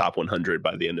representation in the top 100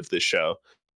 by the end of this show.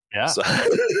 Yeah. So.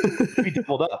 We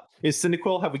doubled up.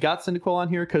 Have we got Cyndaquil on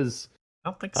here? Because I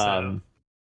don't think so.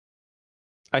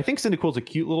 I think Cyndaquil's a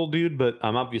cute little dude, but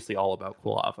I'm obviously all about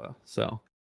Quilava. So.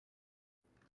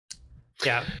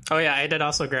 Yeah. Oh, yeah. I did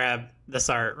also grab this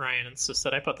art, Ryan. It's just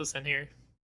that I put this in here.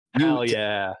 Hell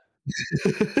yeah.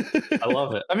 I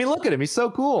love it. I mean, look at him. He's so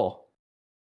cool.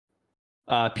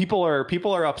 People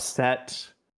are upset.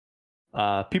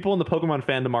 People in the Pokemon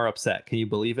fandom are upset. Can you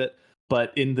believe it?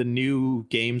 But in the new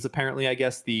games, apparently, I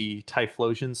guess the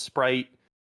Typhlosion sprite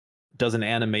does an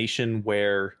animation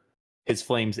where his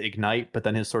flames ignite, but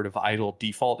then his sort of idle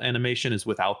default animation is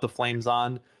without the flames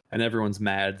on, and everyone's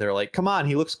mad. They're like, come on,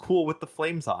 he looks cool with the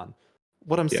flames on.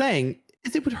 What I'm saying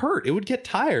is it would hurt. It would get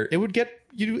tired. It would get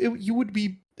you would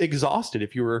be exhausted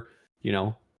if you were,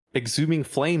 exhuming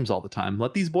flames all the time.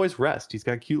 Let these boys rest. He's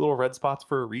got cute little red spots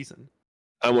for a reason.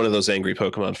 I'm one of those angry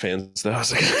Pokemon fans. I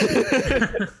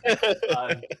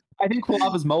think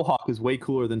Quilava's mohawk is way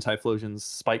cooler than Typhlosion's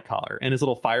spike collar, and his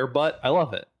little fire butt. I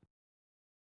love it.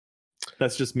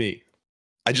 That's just me.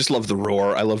 I just love the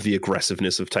roar. I love the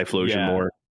aggressiveness of Typhlosion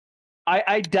more.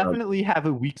 I definitely have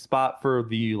a weak spot for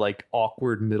the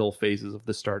awkward middle phases of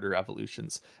the starter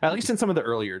evolutions. At least in some of the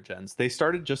earlier gens, they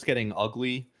started just getting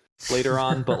ugly later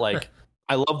on. But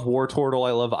I love Wartortle.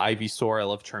 I love Ivysaur. I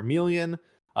love Charmeleon.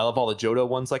 I love all the Johto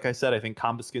ones. Like I said, I think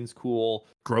Combuskin's cool.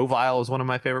 Grovyle is one of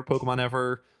my favorite Pokemon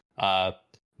ever.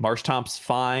 Marshtomp's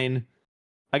fine.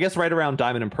 I guess right around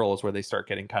Diamond and Pearl is where they start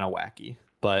getting kind of wacky.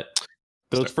 But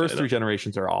those first 3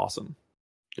 generations are awesome.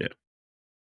 Yeah.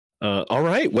 All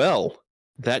right. Well,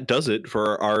 that does it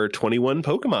for our 21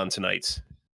 Pokemon tonight.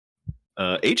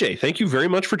 AJ, thank you very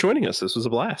much for joining us. This was a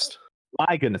blast.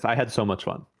 My goodness, I had so much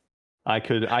fun. I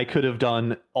could have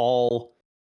done all.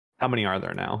 How many are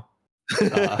there now?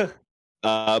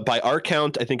 By our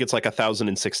count, I think it's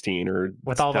 1,016 or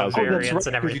with all the variants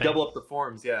and everything. You double up the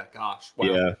forms, yeah. Gosh, wow.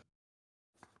 Yeah.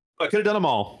 I could have done them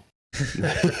all.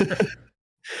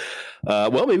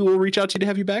 Well, maybe we'll reach out to you to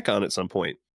have you back on at some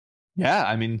point. Yeah,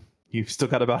 I mean, you've still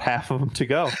got about half of them to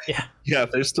go. Yeah,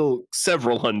 there's still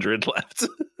several hundred left.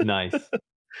 Nice. Do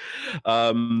you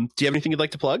have anything you'd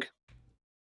like to plug?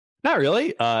 Not really.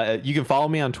 You can follow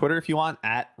me on Twitter if you want,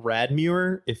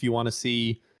 @Radmuir, if you want to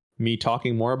see me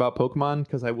talking more about Pokemon,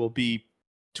 because I will be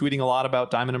tweeting a lot about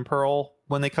Diamond and Pearl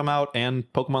when they come out, and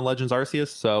Pokemon Legends Arceus.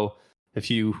 So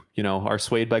if you are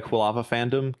swayed by Quilava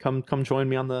fandom, come join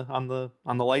me on the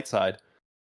light side.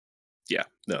 Yeah,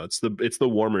 no, it's the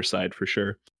warmer side for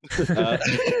sure.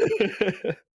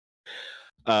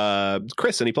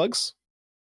 Chris, any plugs?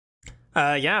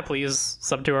 Yeah, please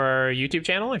sub to our YouTube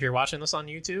channel if you're watching this on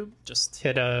YouTube. Just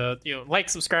hit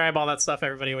subscribe, all that stuff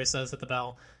everybody always says, hit the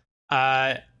bell.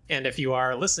 And if you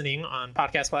are listening on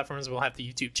podcast platforms, we'll have the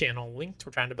YouTube channel linked.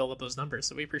 We're trying to build up those numbers,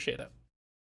 so we appreciate it.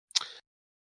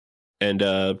 And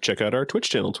check out our Twitch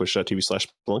channel,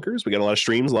 twitch.tv/Splunkers. We got a lot of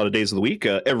streams, a lot of days of the week.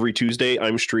 Every Tuesday,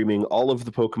 I'm streaming all of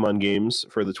the Pokemon games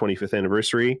for the 25th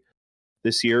anniversary.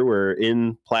 This year, we're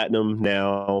in Platinum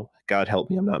now. God help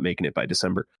me, I'm not making it by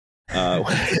December.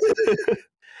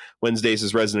 Wednesdays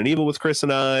is Resident Evil with Chris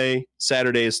and I.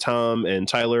 Saturdays, Tom and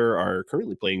Tyler are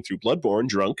currently playing through Bloodborne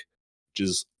drunk, which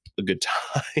is a good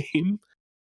time.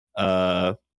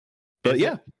 But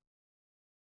yeah,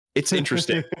 it's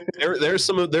interesting. They're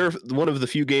one of the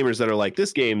few gamers that are like,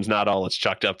 this game's not all it's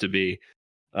chalked up to be.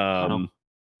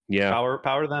 Yeah,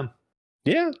 power to them.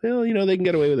 Yeah, well, they can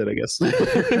get away with it, I guess.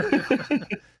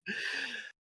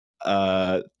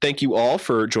 Thank you all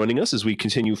for joining us as we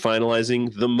continue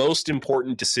finalizing the most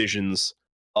important decisions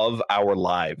of our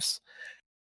lives.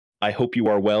 I hope you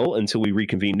are well until we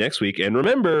reconvene next week. And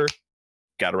remember,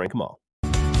 gotta rank them all.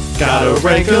 Gotta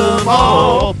rank them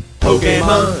all.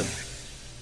 Pokemon.